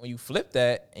thing when you flip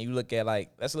that and you look at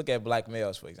let's look at black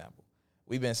males for example.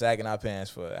 We've been sagging our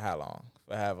pants for how long?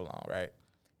 For however long, right?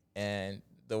 And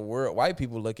the white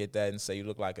people look at that and say you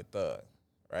look like a thug,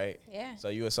 right? Yeah. So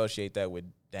you associate that with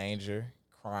danger,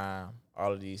 crime,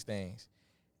 all of these things,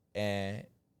 and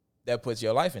that puts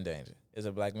your life in danger as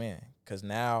a black man. Because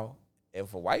now,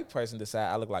 if a white person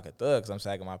decide I look like a thug because I'm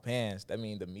sagging my pants, that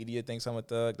means the media thinks I'm a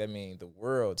thug. That means the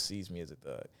world sees me as a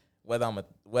thug,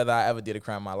 whether I ever did a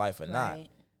crime in my life or not. Right.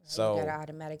 So you got an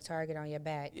automatic target on your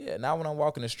back. yeah, now when I'm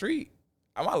walking the street,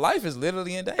 my life is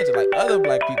literally in danger. Like other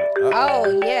black people.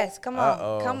 Oh yes, come on,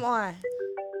 Uh-oh. come on.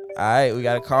 All right, we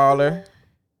got a caller.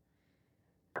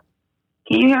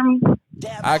 Can you hear me?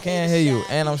 Damn, I hate can't a hear you,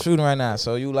 shy and I'm bitch. shooting right now.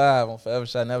 So you live on Forever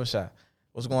Shot, Never Shot.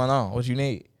 What's going on? What you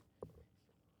need?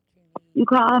 You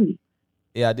called me.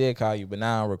 Yeah, I did call you, but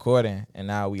now I'm recording, and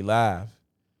now we live.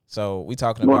 So we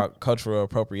talking about cultural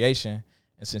appropriation,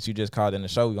 and since you just called in the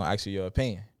show, we're gonna ask you your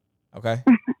opinion. Okay.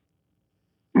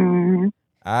 Mm-hmm.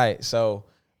 All right. So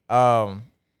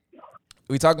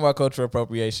we talking about cultural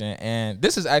appropriation, and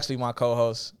this is actually my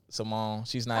co-host Simone.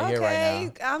 She's not here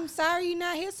right now. I'm sorry you're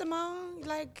not here, Simone.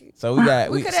 Like So we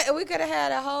got we could have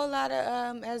had a whole lot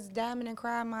of as Diamond and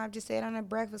Crime Mob just said on the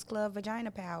Breakfast Club, vagina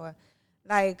power.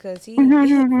 Like, cause he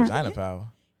vagina power.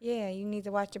 yeah, you need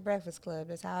to watch the Breakfast Club.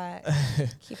 That's how I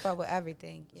keep up with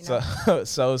everything. You know?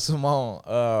 So Simone,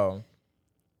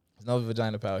 there's no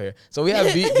vagina power here. So we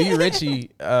have B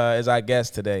Richie as our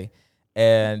guest today,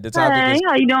 and the topic Hey, is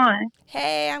how you doing?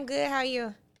 Hey, I'm good. How are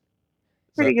you?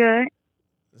 Pretty good.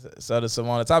 so the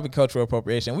Simone. The topic cultural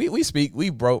appropriation. We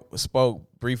spoke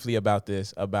briefly about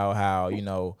this, about how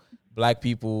black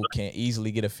people can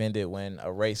easily get offended when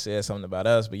a race says something about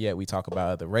us, but yet we talk about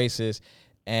other races.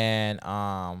 And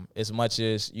as much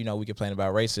as we complain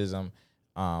about racism,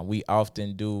 we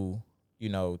often do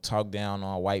talk down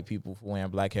on white people for wearing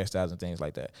black hairstyles and things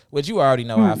like that. Which you already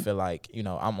know. I feel like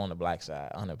I'm on the black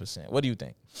side 100%. What do you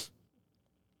think?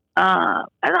 I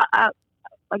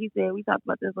like you said, we talked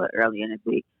about this earlier this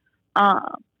week. So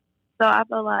I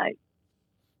feel like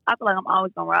I'm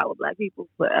always gonna ride with black people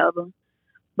forever.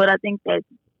 But I think that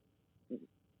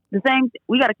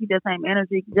we got to keep that same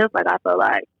energy. Just like I feel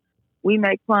like we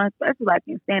make fun, especially like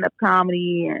in stand-up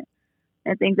comedy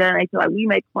and things of that nature. Like we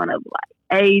make fun of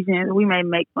like Asians, we may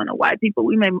make fun of white people,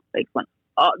 we may make fun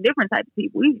of all different types of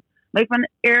people. We make fun of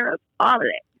Arabs, all of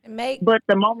that. But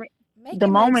the moment Make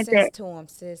sense that to him,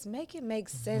 sis. Make it make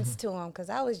sense to him, because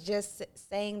I was just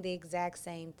saying the exact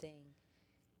same thing.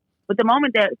 But the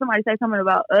moment that somebody says something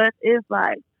about us, it's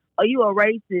like, "Oh, you a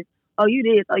racist? Oh, you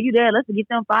this? Oh, you that? Let's get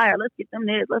them fired. Let's get them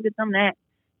this. Let's get them that."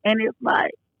 And it's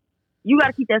like, you got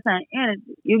to keep that same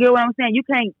energy. You get what I'm saying? You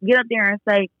can't get up there and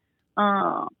say,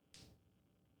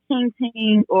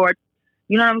 "Ting," or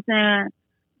you know what I'm saying?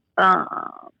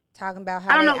 Talking about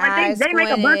how I don't know. Like they make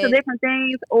a bunch of different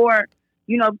things, or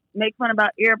make fun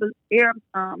about Arabs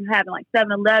having like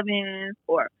 7-Elevens,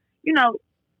 or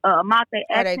mock their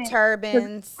or they accent.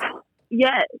 turbans.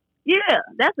 Yeah,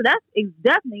 that's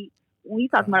definitely when you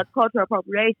talking about cultural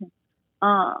appropriation.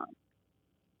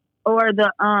 Or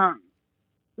the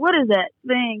what is that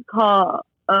thing called?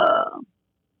 Well,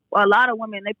 a lot of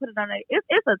women, they put it on a.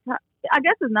 It's a. I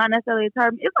guess it's not necessarily a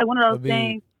term. It's like one of those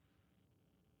things.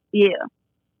 Yeah.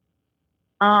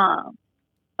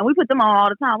 And we put them on all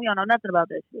the time. We don't know nothing about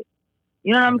that shit.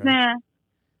 You know what I'm saying?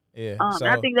 Yeah.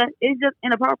 I think that it's just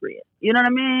inappropriate. You know what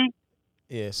I mean?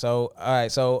 Yeah. So all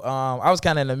right. So I was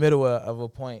kind of in the middle of a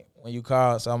point when you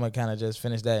called, so I'm gonna kind of just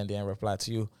finish that and then reply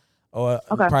to you, or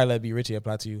probably let B Richie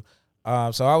reply to you.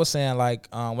 So I was saying like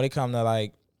when it comes to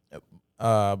like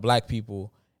black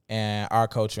people and our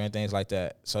culture and things like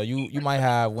that. So you might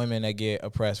have women that get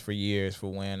oppressed for years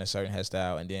for wearing a certain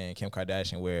hairstyle, and then Kim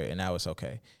Kardashian wear it, and now it's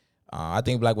okay. I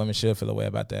think black women should feel a way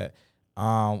about that.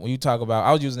 When you talk about,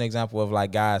 I was using an example of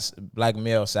like guys, black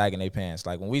males sagging their pants.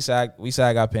 Like when we sag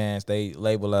our pants, they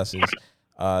label us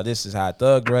as this is how a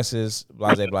thug dresses,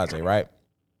 blase, right?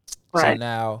 So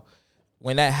now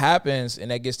when that happens and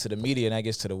that gets to the media and that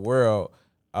gets to the world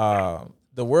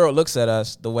looks at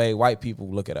us the way white people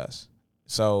look at us.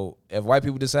 So if white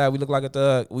people decide we look like a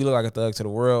thug, we look like a thug to the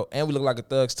world, and we look like a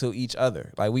thugs to each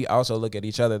other. Like we also look at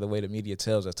each other the way the media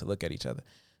tells us to look at each other.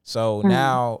 So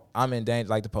now I'm in danger.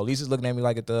 Like the police is looking at me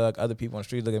like a thug. Other people on the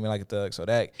street look at me like a thug. So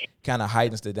that kind of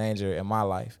heightens the danger in my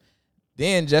life.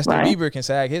 Then Justin Bieber can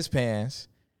sag his pants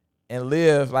and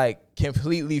live like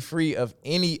completely free of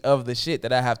any of the shit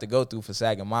that I have to go through for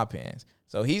sagging my pants.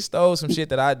 So he stole some shit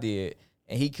that I did,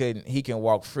 and he can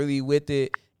walk freely with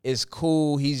it. It's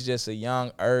cool. He's just a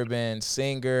young urban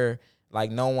singer.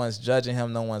 Like, no one's judging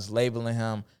him, no one's labeling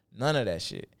him, none of that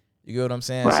shit. You get what I'm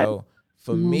saying? Right. So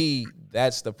for me,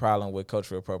 that's the problem with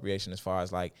cultural appropriation, as far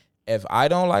as like, if I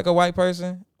don't like a white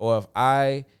person, or if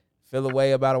I feel a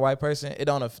way about a white person, they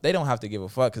don't have to give a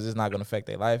fuck, because it's not gonna affect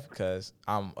their life, because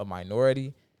I'm a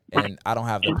minority and I don't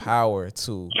have the power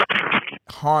to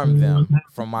harm them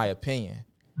from my opinion.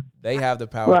 They have the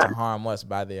power to harm us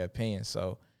by their opinion.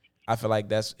 So I feel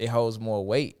like it holds more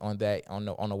weight on that, on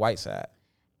the white side.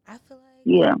 I feel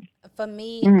like for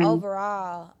me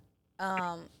overall,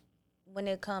 when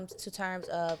it comes to terms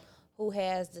of who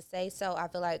has the say so, I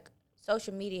feel like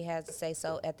social media has to say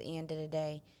so at the end of the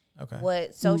day. Okay.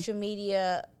 What social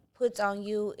media puts on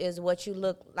you is what you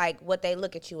look like, what they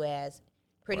look at you as,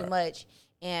 pretty much.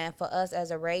 And for us as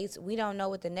a race, we don't know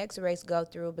what the next race go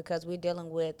through, because we're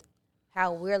dealing with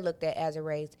how we're looked at as a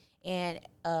race. And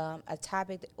a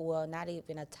topic, well, not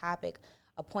even a topic,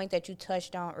 a point that you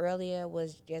touched on earlier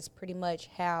was just pretty much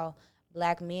how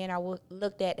black men are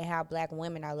looked at and how black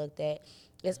women are looked at.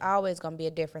 There's always going to be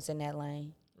a difference in that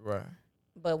lane. Right.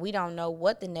 But we don't know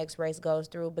what the next race goes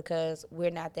through, because we're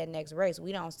not that next race.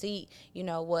 We don't see,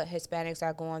 what Hispanics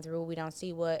are going through. We don't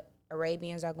see what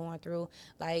Arabians are going through.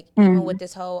 Like, even with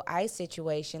this whole ICE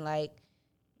situation, like,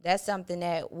 that's something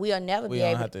that we'll never be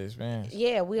able don't have to experience.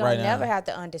 Yeah, we'll never have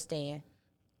to understand.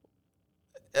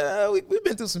 We've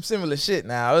been through some similar shit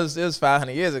now. It was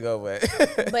 500 years ago, but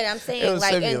But I'm saying,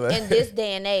 like, in this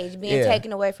day and age, being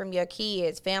taken away from your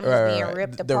kids, families being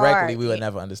ripped apart. Directly, we would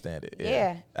never understand it.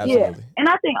 Yeah. Absolutely. Yeah. And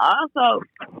I think also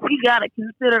we got to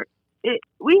consider it.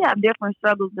 We have different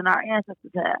struggles than our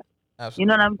ancestors have. Absolutely. You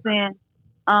know what I'm saying?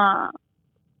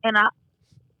 And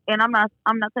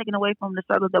I'm not taking away from the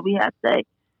struggles that we have today.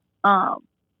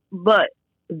 But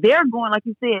they're going, like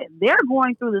you said, they're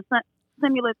going through the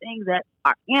similar things that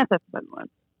our ancestors are going through.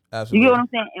 Absolutely. You get what I'm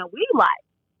saying? And we like,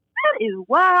 that is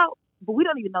wild, but we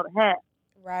don't even know the half.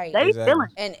 Right. They feeling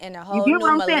and a whole you get new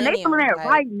what I'm saying? They millennium, feeling it like,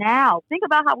 right now. Think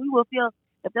about how we will feel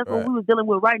if that's what we was dealing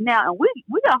with right now. And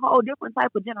we got a whole different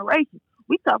type of generation.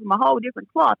 We come from a whole different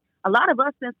cloth. A lot of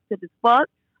us sensitive as fuck.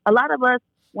 A lot of us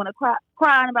want to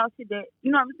crying about shit that,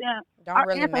 you know what I'm saying? Don't our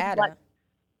really ancestors matter. Like,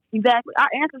 exactly. Our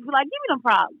ancestors be like, give me them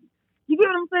problems. You get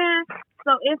what I'm saying?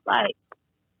 So it's like,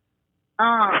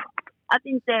 I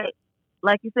think that,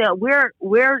 like you said, we're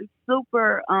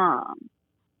super.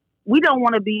 We don't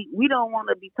want to be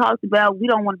talked about. We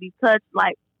don't want to be touched.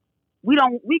 Like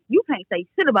you can't say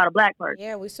shit about a black person.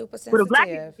 Yeah, we super sensitive. But a black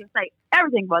person can say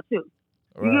everything about you.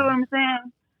 Right. You get what I'm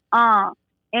saying?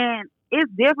 And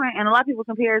it's different. And a lot of people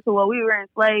compare it to, well, we were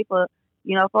enslaved for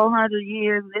 400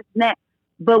 years, this and that.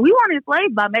 But we weren't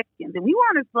enslaved by Mexicans, and we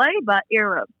weren't enslaved by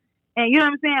Arabs. And you know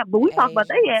what I'm saying? But we talk about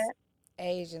they ass.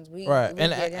 Asians, right.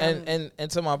 And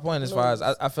to my point, as far as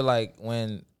I feel like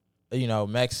when when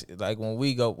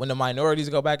the minorities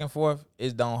go back and forth,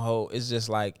 it's just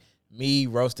like me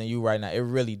roasting you right now. It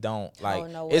really don't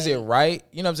is it right?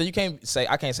 You know what I'm saying?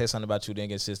 I can't say something about you then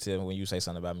get sensitive when you say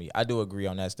something about me. I do agree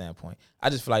on that standpoint. I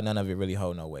just feel like none of it really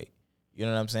hold no weight. You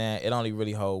know what I'm saying? It only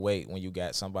really hold weight when you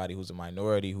got somebody who's a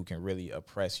minority who can really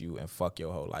oppress you and fuck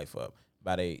your whole life up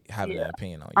by they having an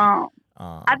opinion on you.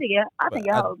 I think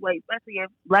it holds weight, especially if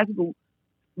black people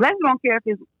don't care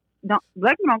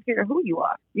black people don't care who you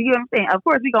are. You get what I'm saying? Of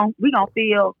course we gonna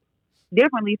feel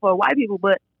differently for white people,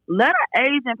 but let an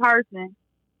Asian person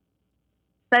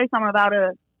say something about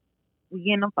us, we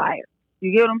getting them fired.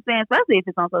 You get what I'm saying? Especially if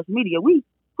it's on social media. Who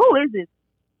is this?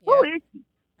 Yeah. Who is she?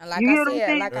 And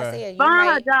like I said, find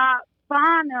her job,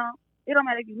 find them. It don't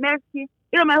matter if you're Mexican.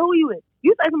 It don't matter who you is.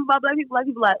 You say something about black people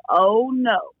like, oh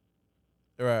no.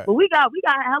 Right. But we got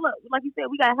hella, like you said,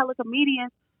 we got hella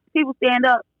comedians. People stand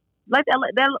up. Like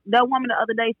that woman the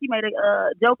other day, she made a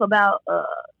joke about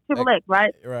Triple X,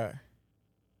 right? Right.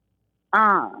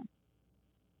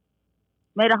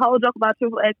 Made a whole joke about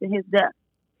Triple X and his death.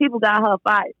 People got her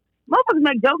fired. Motherfuckers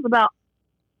make jokes about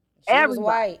everybody.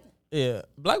 White. Yeah,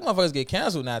 black motherfuckers get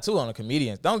canceled now too on the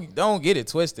comedians. Don't get it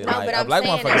twisted. No, like but a I'm black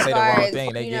saying motherfucker say the wrong as,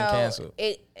 thing, they get canceled.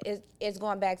 It's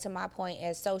going back to my point,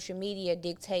 as social media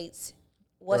dictates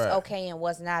what's okay and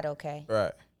what's not okay.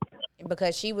 Right.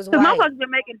 Because she was white. white. Motherfuckers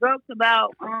been making jokes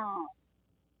about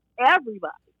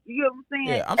everybody. You get what I'm saying?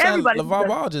 Yeah, I'm saying LeVar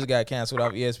Ball just got canceled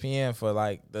off ESPN for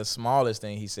like the smallest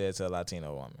thing he said to a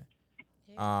Latino woman.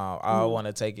 I want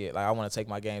to take it. Like I want to take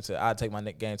my game to. I take my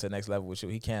game to the next level with you.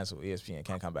 He canceled ESPN.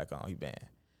 Can't come back on. He banned.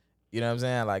 You know what I'm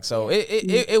saying? Like so,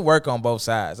 it work on both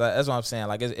sides. That's what I'm saying.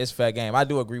 Like it's fair game. I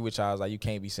do agree with y'all. Like you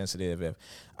can't be sensitive if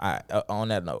on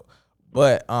that note.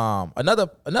 But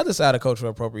another side of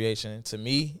cultural appropriation to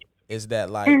me is that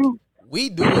like we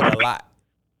do it a lot.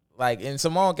 Like, and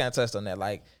Simone kind of touched on that.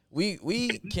 Like we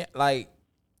can't like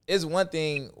it's one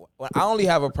thing. I only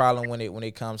have a problem when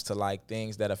it comes to like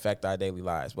things that affect our daily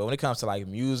lives. But when it comes to like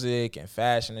music and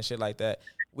fashion and shit like that,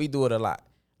 we do it a lot.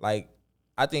 Like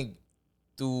I think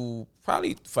through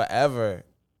probably forever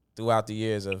throughout the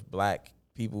years of black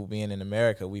people being in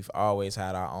America, we've always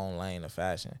had our own lane of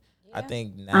fashion. I Yeah.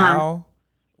 think now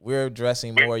we're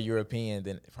dressing more European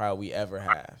than probably we ever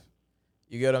have.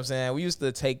 You get what I'm saying? We used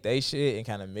to take they shit and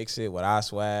kind of mix it with our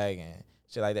swag and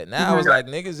shit like that. Now it's like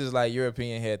niggas is like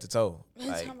European head to toe. Like,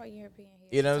 Talking about European hair.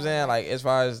 you know what I'm saying? Like as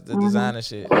far as the designer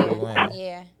shit that we wearing,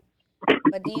 Yeah.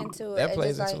 But then too, that it's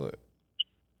plays just into like it.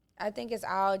 I think it's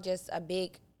all just a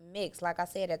big mix. Like I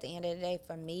said, at the end of the day,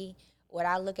 for me, what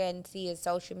I look at and see is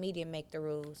social media make the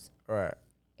rules. Right.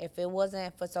 If it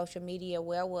wasn't for social media,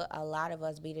 where would a lot of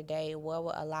us be today? Where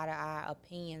would a lot of our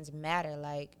opinions matter?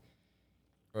 Like,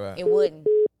 Right. it wouldn't.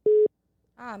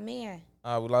 Oh, man. We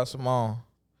lost Simone.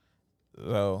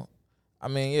 So, I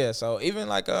mean, yeah. So even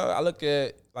like I look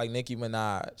at like Nicki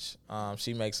Minaj.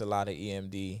 She makes a lot of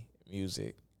EMD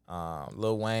music.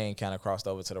 Lil Wayne kind of crossed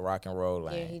over to the rock and roll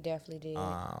lane. Yeah, he definitely did.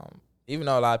 Even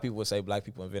though a lot of people would say black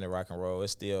people invented rock and roll,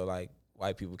 it's still like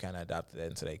white people kind of adopted that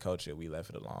into their culture. We left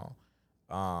it alone.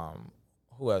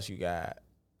 Who else you got?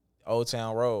 Old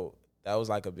Town Road. That was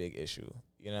like a big issue.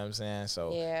 You know what I'm saying?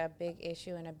 So Yeah, a big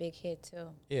issue and a big hit, too.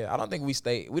 yeah, I don't think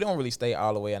we don't really stay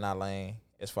all the way in our lane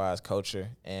as far as culture.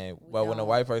 And but when a don't.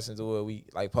 white person do it, we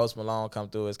like Post Malone come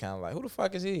through, it's kind of like, who the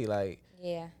fuck is he? Like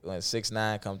Yeah. when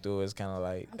 6ix9ine come through, it's kind of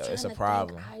like I'm it's a trying to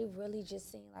problem. think. I really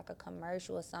just seen like a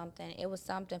commercial or something. It was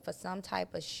something for some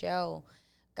type of show.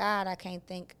 God, I can't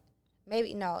think.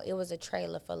 Maybe no, it was a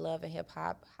trailer for Love and Hip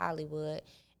Hop Hollywood,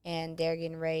 and they're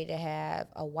getting ready to have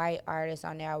a white artist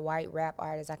on there, a white rap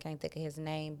artist. I can't think of his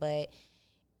name, but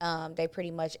they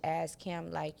pretty much asked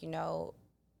him like,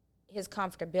 his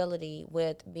comfortability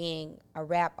with being a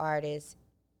rap artist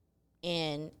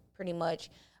in pretty much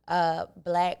a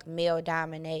black male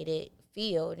dominated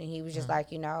field, and he was just like,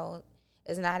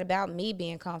 it's not about me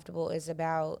being comfortable, it's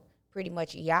about pretty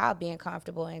much y'all being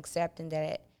comfortable and accepting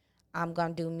that I'm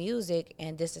gonna do music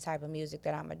and this is the type of music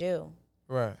that I'm gonna do.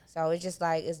 Right. So it's just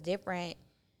like it's different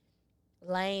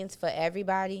lanes for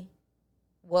everybody.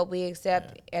 What we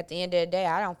accept at the end of the day,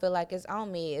 I don't feel like it's on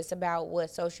me. It's about what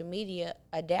social media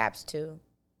adapts to.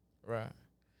 Right.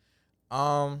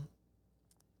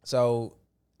 So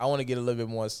I want to get a little bit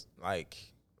more like,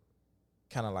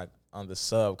 kind of like on the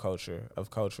subculture of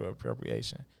cultural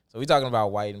appropriation. So we're talking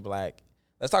about white and black.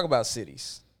 Let's talk about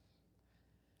cities.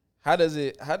 What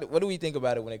do we think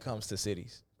about it when it comes to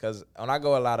cities? Because when I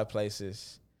go a lot of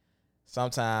places,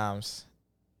 sometimes,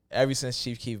 ever since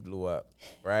Chief Keef blew up,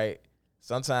 right?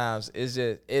 Sometimes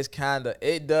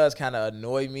it does kind of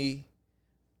annoy me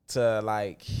to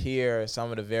like hear some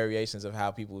of the variations of how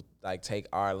people like take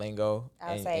our lingo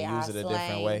and use it a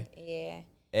different way. Yeah.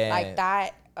 And Like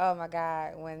Thought, oh my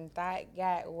God, when Thought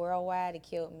got worldwide, it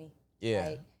killed me. yeah,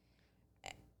 Like,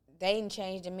 they didn't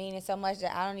change the meaning so much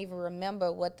that I don't even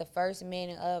remember what the first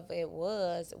meaning of it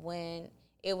was when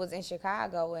it was in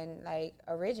Chicago and like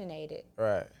originated.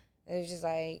 right. It was just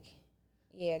like,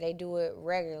 yeah, they do it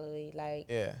regularly. Like,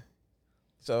 Yeah.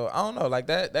 So I don't know, like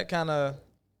that kind of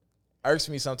irks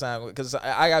me sometimes because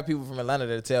I got people from Atlanta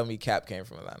that tell me Cap came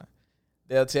from Atlanta.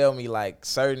 They'll tell me like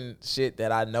certain shit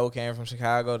that I know came from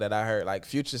Chicago that I heard. Like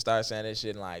Future started saying this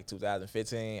shit in like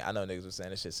 2015. I know niggas was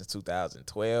saying this shit since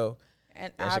 2012.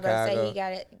 and in I was about to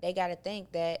Chicago. say they got to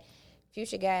think that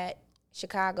Future got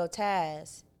Chicago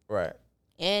ties, Right.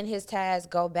 and his ties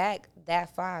go back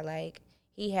that far. Like,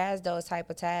 he has those type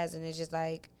of ties, and it's just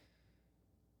like,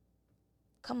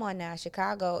 come on now,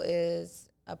 Chicago is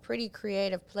a pretty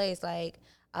creative place. Like,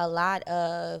 a lot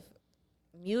of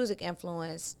music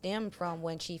influence stemmed from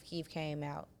when Chief Keef came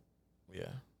out. Yeah.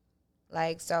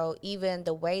 Like, so even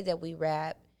the way that we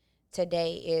rap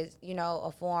today is,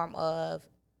 a form of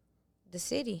the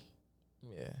city.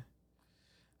 Yeah.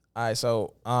 All right.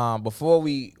 So before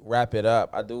we wrap it up,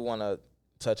 I do want to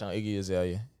touch on Iggy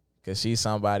Azalea because she's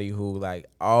somebody who like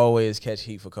always catch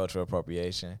heat for cultural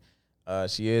appropriation.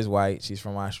 She is white. She's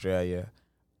from Australia.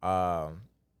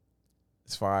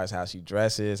 As far as how she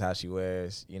dresses, how she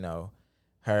wears,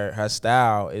 her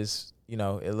style is,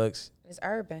 It's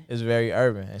urban. it's very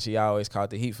urban, and she always caught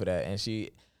the heat for that. And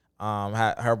she,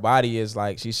 her body is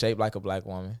like she's shaped like a black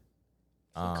woman.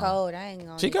 She cold. I ain't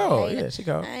gonna. She even cold. hate Yeah, on- she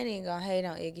cold. I ain't even gonna hate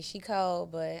on Iggy. She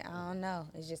cold, but I don't know.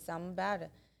 It's just something about her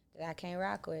that I can't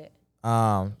rock with.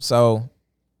 So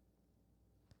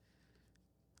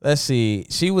let's see.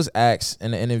 She was asked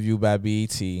in an interview by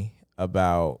BET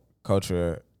about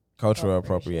cultural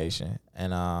appropriation,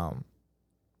 and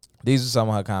these are some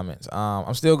of her comments.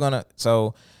 I'm still gonna.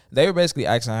 So they were basically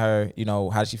asking her, you know,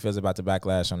 how she feels about the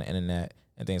backlash on the internet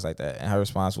and things like that. And her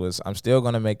response was, "I'm still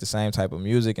gonna make the same type of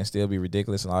music and still be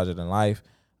ridiculous and larger than life.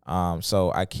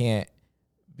 So I can't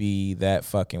be that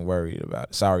fucking worried about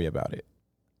it. Sorry about it."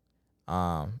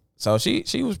 So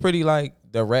she was pretty like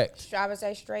direct. I would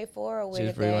say straightforward with She's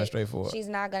it. pretty that much straightforward. She's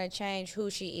not gonna change who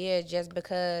she is just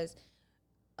because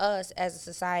us as a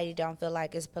society don't feel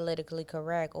like it's politically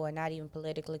correct, or not even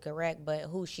politically correct, but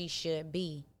who she should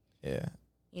be. Yeah.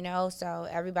 You know, so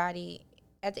everybody,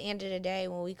 at the end of the day,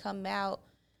 when we come out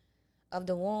of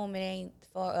the womb, it ain't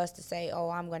for us to say, oh,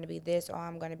 I'm going to be this or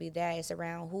I'm going to be that. It's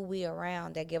around who we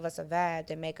around that give us a vibe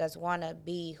that make us want to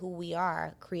be who we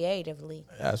are creatively.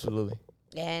 Absolutely.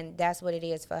 And that's what it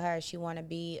is for her. She want to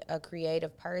be a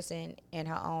creative person in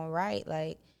her own right.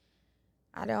 Like,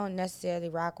 I don't necessarily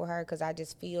rock with her because I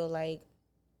just feel like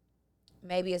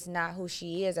maybe it's not who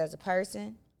she is as a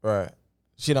person. Right.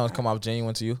 She don't come off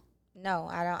genuine to you? No,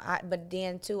 I don't. But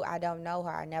then, too, I don't know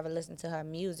her. I never listened to her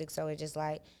music. So it's just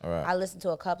like, Right. I listened to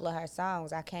a couple of her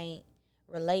songs. I can't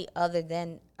relate other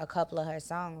than a couple of her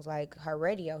songs, like her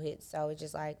radio hits. So it's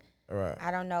just like, Right.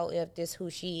 I don't know if this who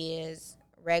she is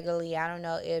regularly. I don't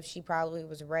know if she probably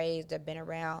was raised or been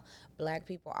around black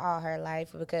people all her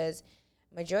life, because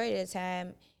majority of the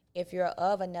time, if you're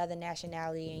of another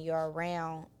nationality and you're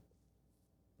around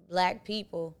black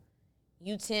people,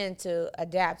 you tend to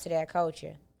adapt to that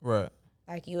culture. Right.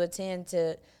 Like you tend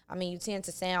to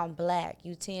sound black.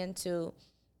 You tend to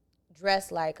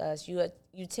dress like us. You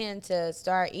tend to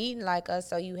start eating like us,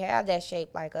 so you have that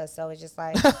shape like us. So it's just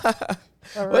like,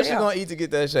 for What you real. gonna eat to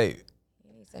get that shape?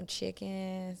 You need some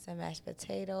chicken, some mashed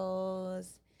potatoes,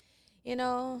 you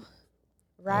know,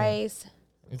 rice,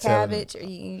 You telling me. cabbage.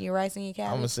 You rice and your I'm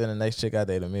gonna cabbage. send the next chick I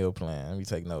date a meal plan. Let me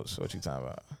take notes. What you talking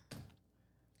about?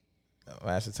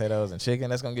 Mashed potatoes and chicken.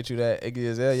 That's gonna get you that Iggy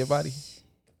Azalea your body.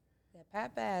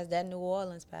 That Popeyes, that New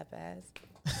Orleans Popeyes.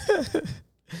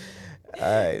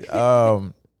 All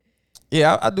right.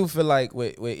 Yeah, I do feel like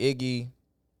with Iggy,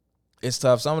 it's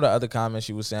tough. Some of the other comments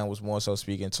she was saying was more so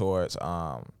speaking towards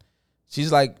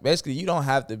she's like, basically, you don't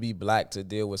have to be black to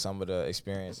deal with some of the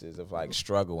experiences of like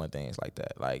struggle and things like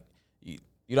that. Like you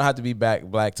don't have to be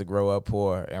black to grow up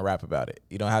poor and rap about it.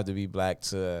 You don't have to be black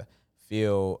to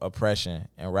feel oppression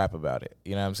and rap about it.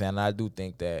 You know what I'm saying? And I do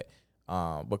think that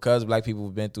because black people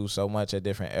have been through so much at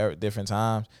different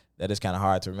times, that it's kind of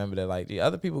hard to remember that like the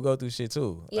other people go through shit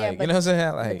too. Yeah, like, you know what I'm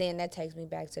saying? But Like, then that takes me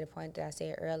back to the point that I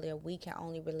said earlier. We can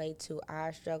only relate to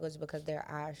our struggles because they're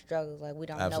our struggles. Like we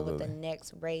don't know what the Absolutely.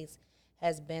 next race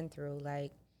has been through.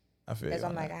 Like, I feel because you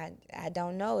I'm on like, that. I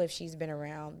don't know if she's been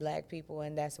around black people,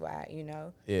 and that's why, you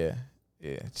know. Yeah.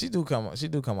 She do come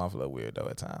off a little weird though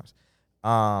at times.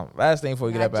 Last thing before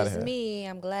we get Not up out of just here. me.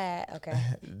 I'm glad. Okay.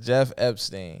 Jeff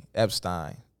Epstein. I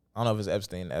don't know if it's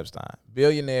Epstein.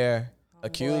 Billionaire,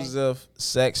 accused of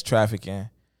sex trafficking,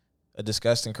 a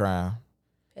disgusting crime.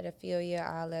 Pedophilia,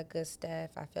 all that good stuff.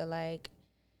 I feel like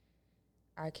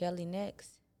R. Kelly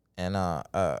next. And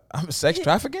I'm sex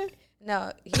trafficking?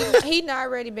 No, he not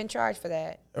already been charged for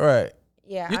that. Right.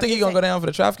 Yeah. You I'm think he just gonna go saying- down for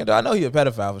the trafficking though? I know he a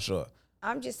pedophile for sure.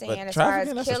 I'm just But saying, as far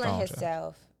trafficking, as that's a killing strong charge.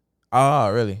 himself. Oh,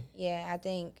 really? Yeah, I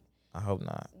think. I hope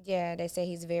not. Yeah, they say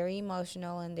he's very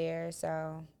emotional in there,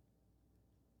 so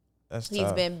That's he's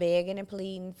tough. been begging and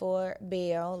pleading for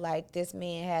bail, like this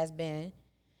man has been.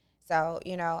 So,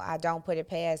 you know, I don't put it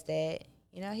past that.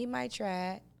 You know, he might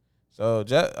try it. So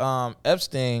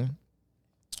Epstein,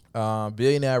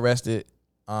 billionaire arrested.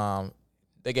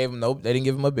 They didn't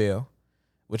give him a bail,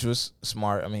 which was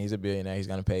smart. I mean, he's a billionaire. He's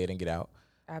gonna pay it and get out.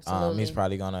 Absolutely.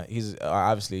 He's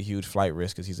obviously a huge flight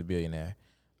risk because he's a billionaire.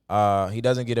 He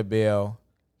doesn't get a bail.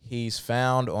 He's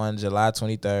found on July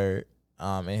 23rd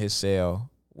in his cell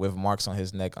with marks on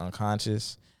his neck,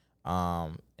 unconscious.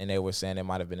 And they were saying it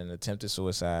might have been an attempted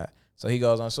suicide. So he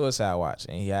goes on suicide watch,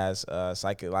 and he has a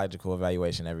psychological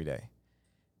evaluation every day.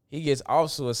 He gets off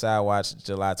suicide watch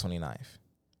July 29th,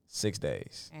 6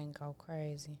 days. And go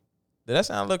crazy. Did that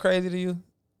sound a little crazy to you?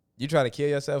 You try to kill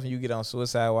yourself and you get on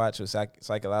suicide watch with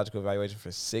psychological evaluation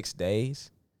for 6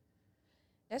 days?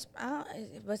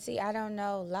 But see, I don't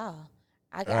know law.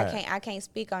 I Right. can't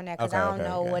speak on that because Okay, I don't okay,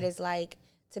 know okay. what it's like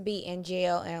to be in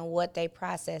jail and what they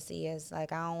process is.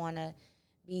 Like, I don't want to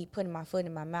be putting my foot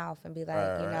in my mouth and be like,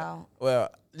 Right, you right. know. Well,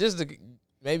 just to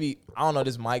maybe, I don't know,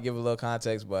 this might give a little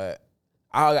context, but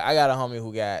I got a homie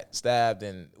who got stabbed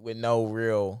and with no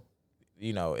real,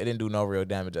 it didn't do no real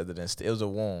damage other than it was a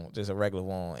wound, just a regular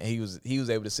wound, and he was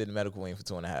able to sit in the medical wing for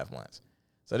 2.5 months.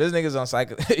 So this nigga's on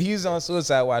he's on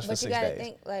suicide watch for But 6 you gotta days.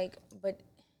 think but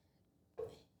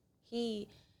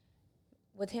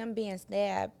with him being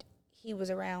stabbed, he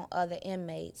was around other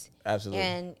inmates.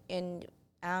 Absolutely. And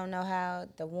I don't know how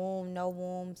the no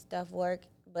womb stuff work,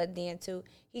 but then too,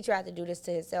 he tried to do this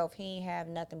to himself. He ain't have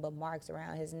nothing but marks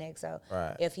around his neck. So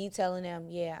Right. if he telling them,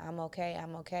 yeah, I'm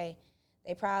okay,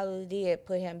 they probably did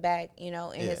put him back, in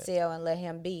his cell and let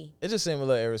him be. It just seemed a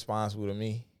little irresponsible to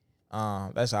me.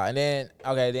 That's all. And then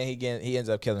he ends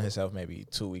up killing himself maybe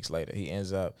 2 weeks later. He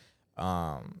ends up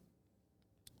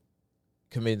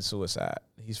committing suicide.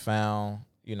 He's found,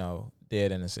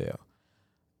 dead in a cell.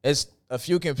 It's a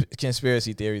few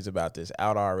conspiracy theories about this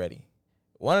out already.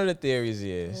 One of the theories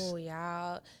is, Oh,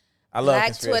 y'all. I love Black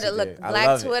conspiracy Twitter, theories. look, I Black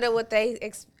love Twitter, it. what they,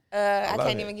 I love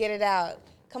can't it. even get it out.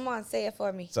 Come on, say it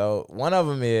for me. So one of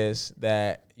them is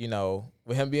that,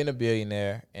 with him being a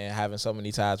billionaire and having so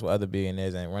many ties with other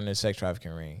billionaires and running a sex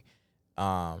trafficking ring,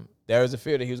 there was a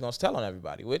fear that he was going to tell on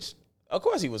everybody, which of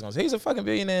course he was going to. He's a fucking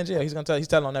billionaire in jail. He's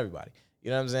telling on everybody. You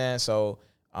know what I'm saying? So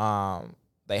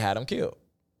they had him killed.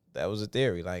 That was a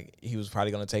theory. Like, he was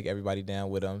probably going to take everybody down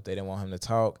with him. They didn't want him to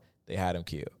talk. They had him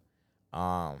killed.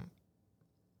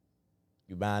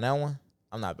 You buying that one?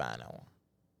 I'm not buying that one.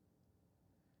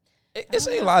 It's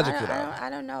illogical, though. I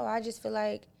don't know. I just feel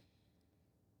like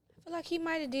he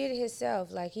might have did it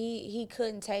himself. Like, he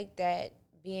couldn't take that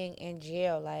being in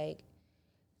jail. Like,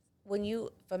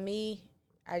 for me,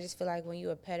 I just feel like when you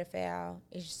a pedophile,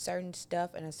 it's certain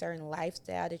stuff and a certain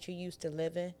lifestyle that you used to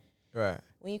living. Right.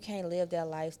 When you can't live that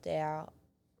lifestyle,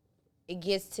 it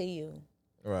gets to you.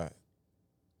 Right.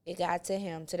 It got to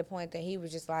him to the point that he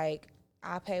was just like,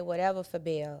 I'll pay whatever for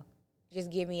bail. Just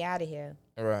get me out of here.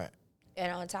 Right.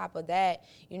 And on top of that,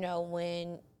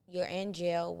 when you're in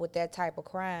jail with that type of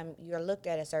crime, you're looked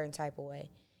at a certain type of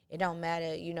way. It don't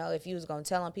matter, if you was going to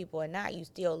tell on people or not, you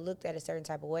still looked at a certain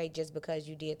type of way just because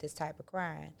you did this type of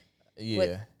crime.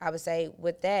 Yeah. I would say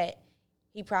with that,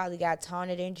 he probably got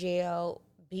taunted in jail,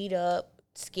 beat up,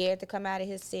 scared to come out of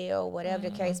his cell, whatever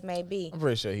the case may be. I'm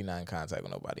pretty sure he's not in contact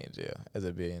with nobody in jail as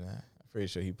a billionaire. I'm pretty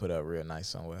sure he put up real nice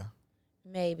somewhere.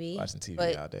 Maybe. Watching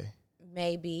TV all day.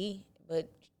 Maybe, but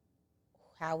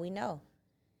how we know?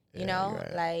 Yeah, you're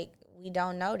right. Like, we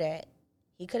don't know that.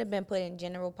 He could have been put in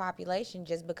general population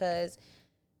just because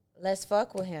let's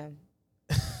fuck with him.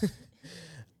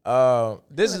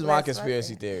 This is my Let's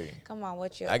conspiracy fuck theory. Come on,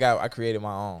 what's your... I created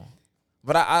my own.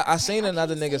 But I seen I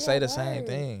another can't nigga say the that same word.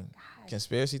 thing. Gosh,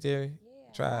 Conspiracy theory?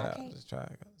 yeah, Try I it out. can't- Just try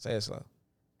it. Say it slow.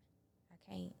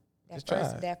 I can't. Just try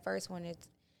it. That first one, it's...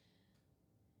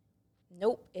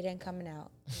 Nope, it ain't coming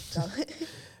out.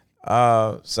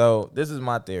 So, So this is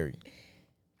my theory.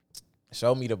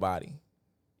 Show me the body.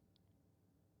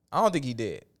 I don't think he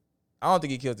did. I don't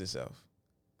think he killed himself.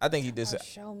 I think he did.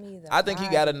 show me the I think he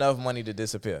got body. enough money to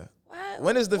disappear. Why,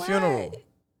 When is the funeral?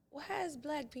 Why is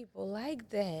black people like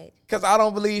that? Because I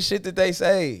don't believe shit that they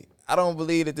say. I don't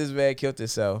believe that this man killed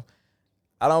himself.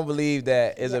 I don't believe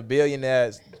that as a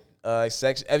billionaire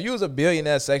sex. If you was a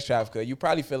billionaire sex trafficker, you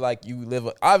probably feel like you live.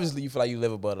 Obviously, you feel like you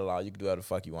live above the law. You can do whatever the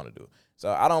fuck you want to do. So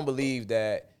I don't believe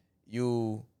that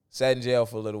you sat in jail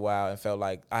for a little while and felt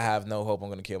like I have no hope. I'm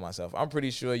gonna kill myself. I'm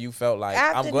pretty sure you felt like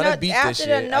I'm gonna beat this shit.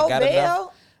 After the no I got bail,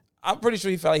 enough. I'm pretty sure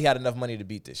he felt like he had enough money to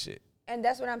beat this shit. and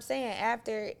that's what I'm saying.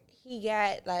 After he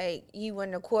got like, you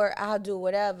went to court, I'll do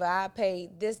whatever. I pay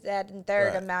this, that, and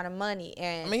third Right. amount of money,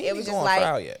 and I mean, he it ain't was going just on like,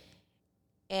 trial yet.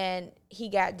 and he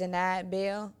got denied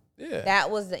bail. Yeah. That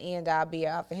was the end all be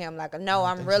all for him. Like, no,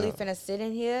 I'm think really so. finna sit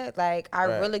in here. Like, I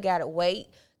Right. really gotta wait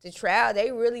to trial.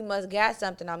 They really must got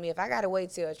something on me. If I gotta wait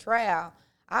till a trial,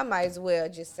 I might as well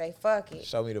just say fuck it.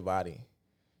 Show me the body.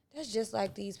 That's just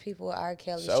like these people with R.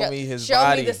 Kelly. Show me his show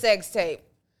body. me the sex tape.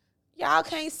 Y'all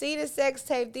can't see the sex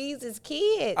tape. These is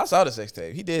kids. I saw the sex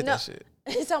tape. He did No. that shit.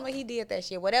 Tell me he did that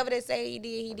shit. Whatever they say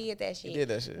he did that shit. He did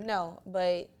that shit. No,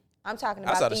 but I'm talking I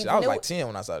about saw the these shit. I was new. like 10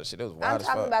 when I saw the shit. It was I'm wild as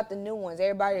talking fuck. about the new ones.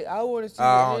 Everybody, I want to see.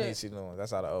 I that don't shit. need to see the new ones.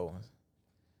 That's how the old ones.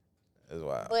 It's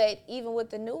wild. But even with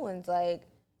the new ones, like,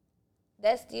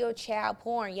 that's still child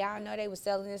porn. Y'all know they was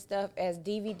selling this stuff as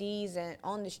DVDs and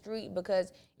on the street,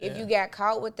 because if you got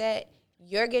caught with that,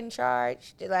 you're getting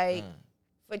charged like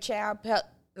for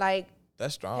like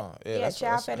That's strong. Yeah, yeah, that's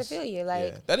child that's- pedophilia.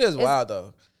 Like, yeah. That is it's- wild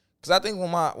though. Cause I think when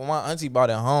my auntie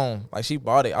bought it home, like she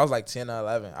bought it, I was like 10 or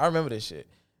 11. I remember this shit.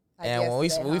 Like and when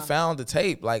yesterday, we huh? found the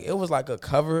tape, like it was like a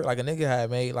cover, like a nigga had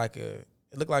made like it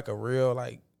looked like a real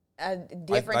like a like,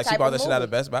 different like type she bought of that shit out movie.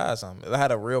 of Best Buy or something. It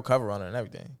had a real cover on it and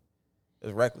everything. It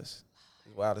was reckless. It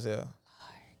was wild as hell.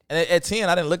 And at 10,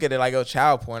 I didn't look at it like, oh,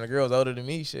 child porn. The girl's older than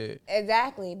me, shit.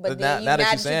 Exactly. But then now that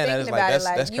you're you're saying that, it's thinking about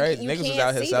like, that's crazy. you Niggas was can't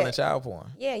out here see selling that. child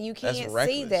porn. Yeah, you can't see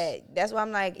reckless. that. That's why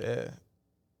I'm like, Yeah.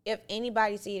 if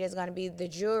anybody see it, it's going to be the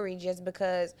jury just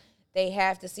because they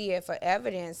have to see it for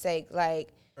evidence sake.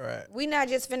 Like, Right. we not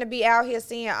just finna be out here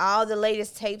seeing all the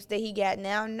latest tapes that he got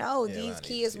now. No, Yeah, I need these to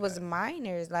kids see was that.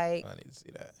 minors. Like, I need to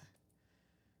see that.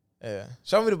 Yeah.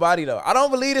 Show me the body, though. I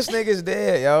don't believe this nigga's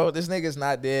dead, yo. This nigga's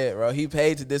not dead, bro. He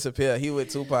paid to disappear. He with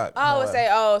Tupac. I would No. say,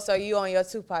 oh, so you on your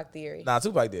Tupac theory. Nah,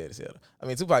 Tupac dead as hell. I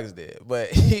mean, Tupac is dead,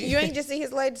 but You ain't just see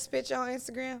his latest picture on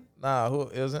Instagram? Nah, who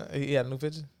it wasn't? He had a new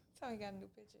picture. So he got a new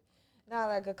picture. Now,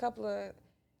 like a couple of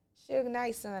Suge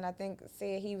Knight's son, I think,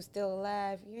 said he was still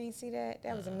alive. You ain't see that?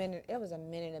 That was a minute. That was a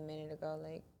minute ago.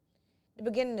 Like the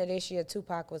beginning of this year,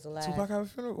 Tupac was alive. Tupac have a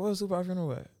funeral? What was Tupac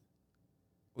funeral at?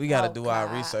 We gotta Oh, do our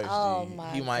God. research, Oh, G. my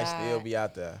He might still God. be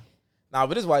out there. Nah,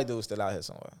 but this white dude's still out here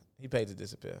somewhere. He paid to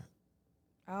disappear.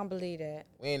 I don't believe that.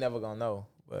 We ain't never gonna know,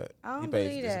 but I he don't paid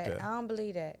believe to that. disappear. I don't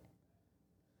believe that.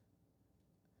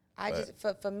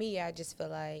 For me, I just feel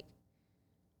like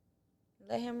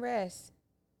let him rest.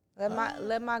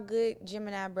 Let my good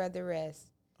Gemini brother rest.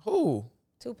 Who?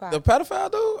 Tupac. The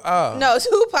pedophile dude? Oh. No,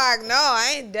 Tupac. No,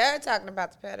 I ain't dare talking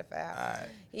about the pedophile. All right.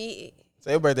 He,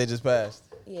 So your birthday just passed.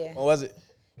 yeah, What was it?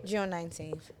 June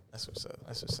 19th. That's what's up.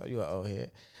 That's what's up. You an old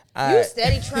head. You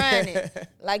steady trying it.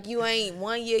 Like you ain't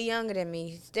 1 year younger than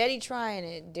me. Steady trying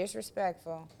it.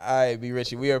 Disrespectful. All right, B.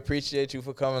 Richie. We appreciate you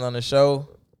for coming on the show.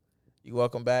 You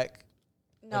welcome back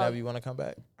whenever you want to come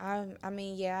back. I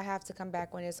mean, yeah, I have to come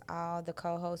back when it's all the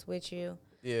co-hosts with you.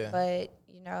 Yeah. But,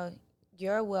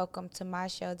 you're welcome to my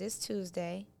show this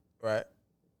Tuesday. Right.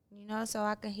 So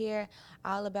I can hear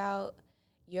all about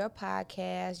your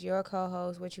podcast, your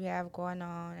co-host, what you have going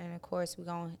on. And, of course, we're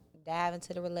going to dive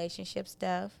into the relationship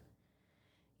stuff.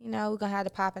 We're going to have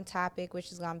the popping topic,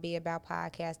 which is going to be about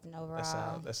podcasting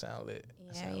overall. That sound lit.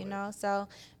 Yeah, so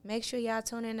make sure y'all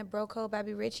tune in to Bro Code by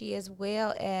B. Richie as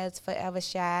well as Forever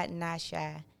Shy, Not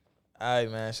Shy. All right,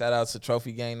 man. Shout out to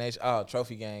Trophy Gang Nation. Oh,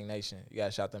 Trophy Gang Nation. You got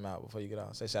to shout them out before you get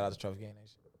off. Say shout out to Trophy Gang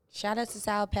Nation. Shout out to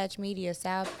Sour Patch Media.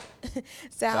 Shout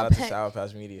out to Sour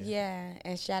Patch Media. Yeah,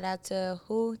 and shout out to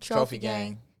who? Trophy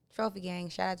Gang. Trophy Gang.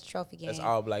 Shout out to Trophy Gang. That's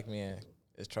all black men.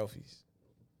 It's trophies.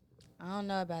 I don't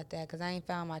know about that because I ain't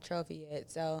found my trophy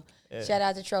yet. So Yeah. shout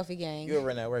out to Trophy Gang. You'll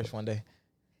run that race one day.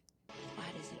 Why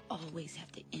does it always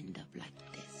have to end up like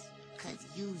this? 'Cause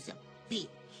you's a bitch.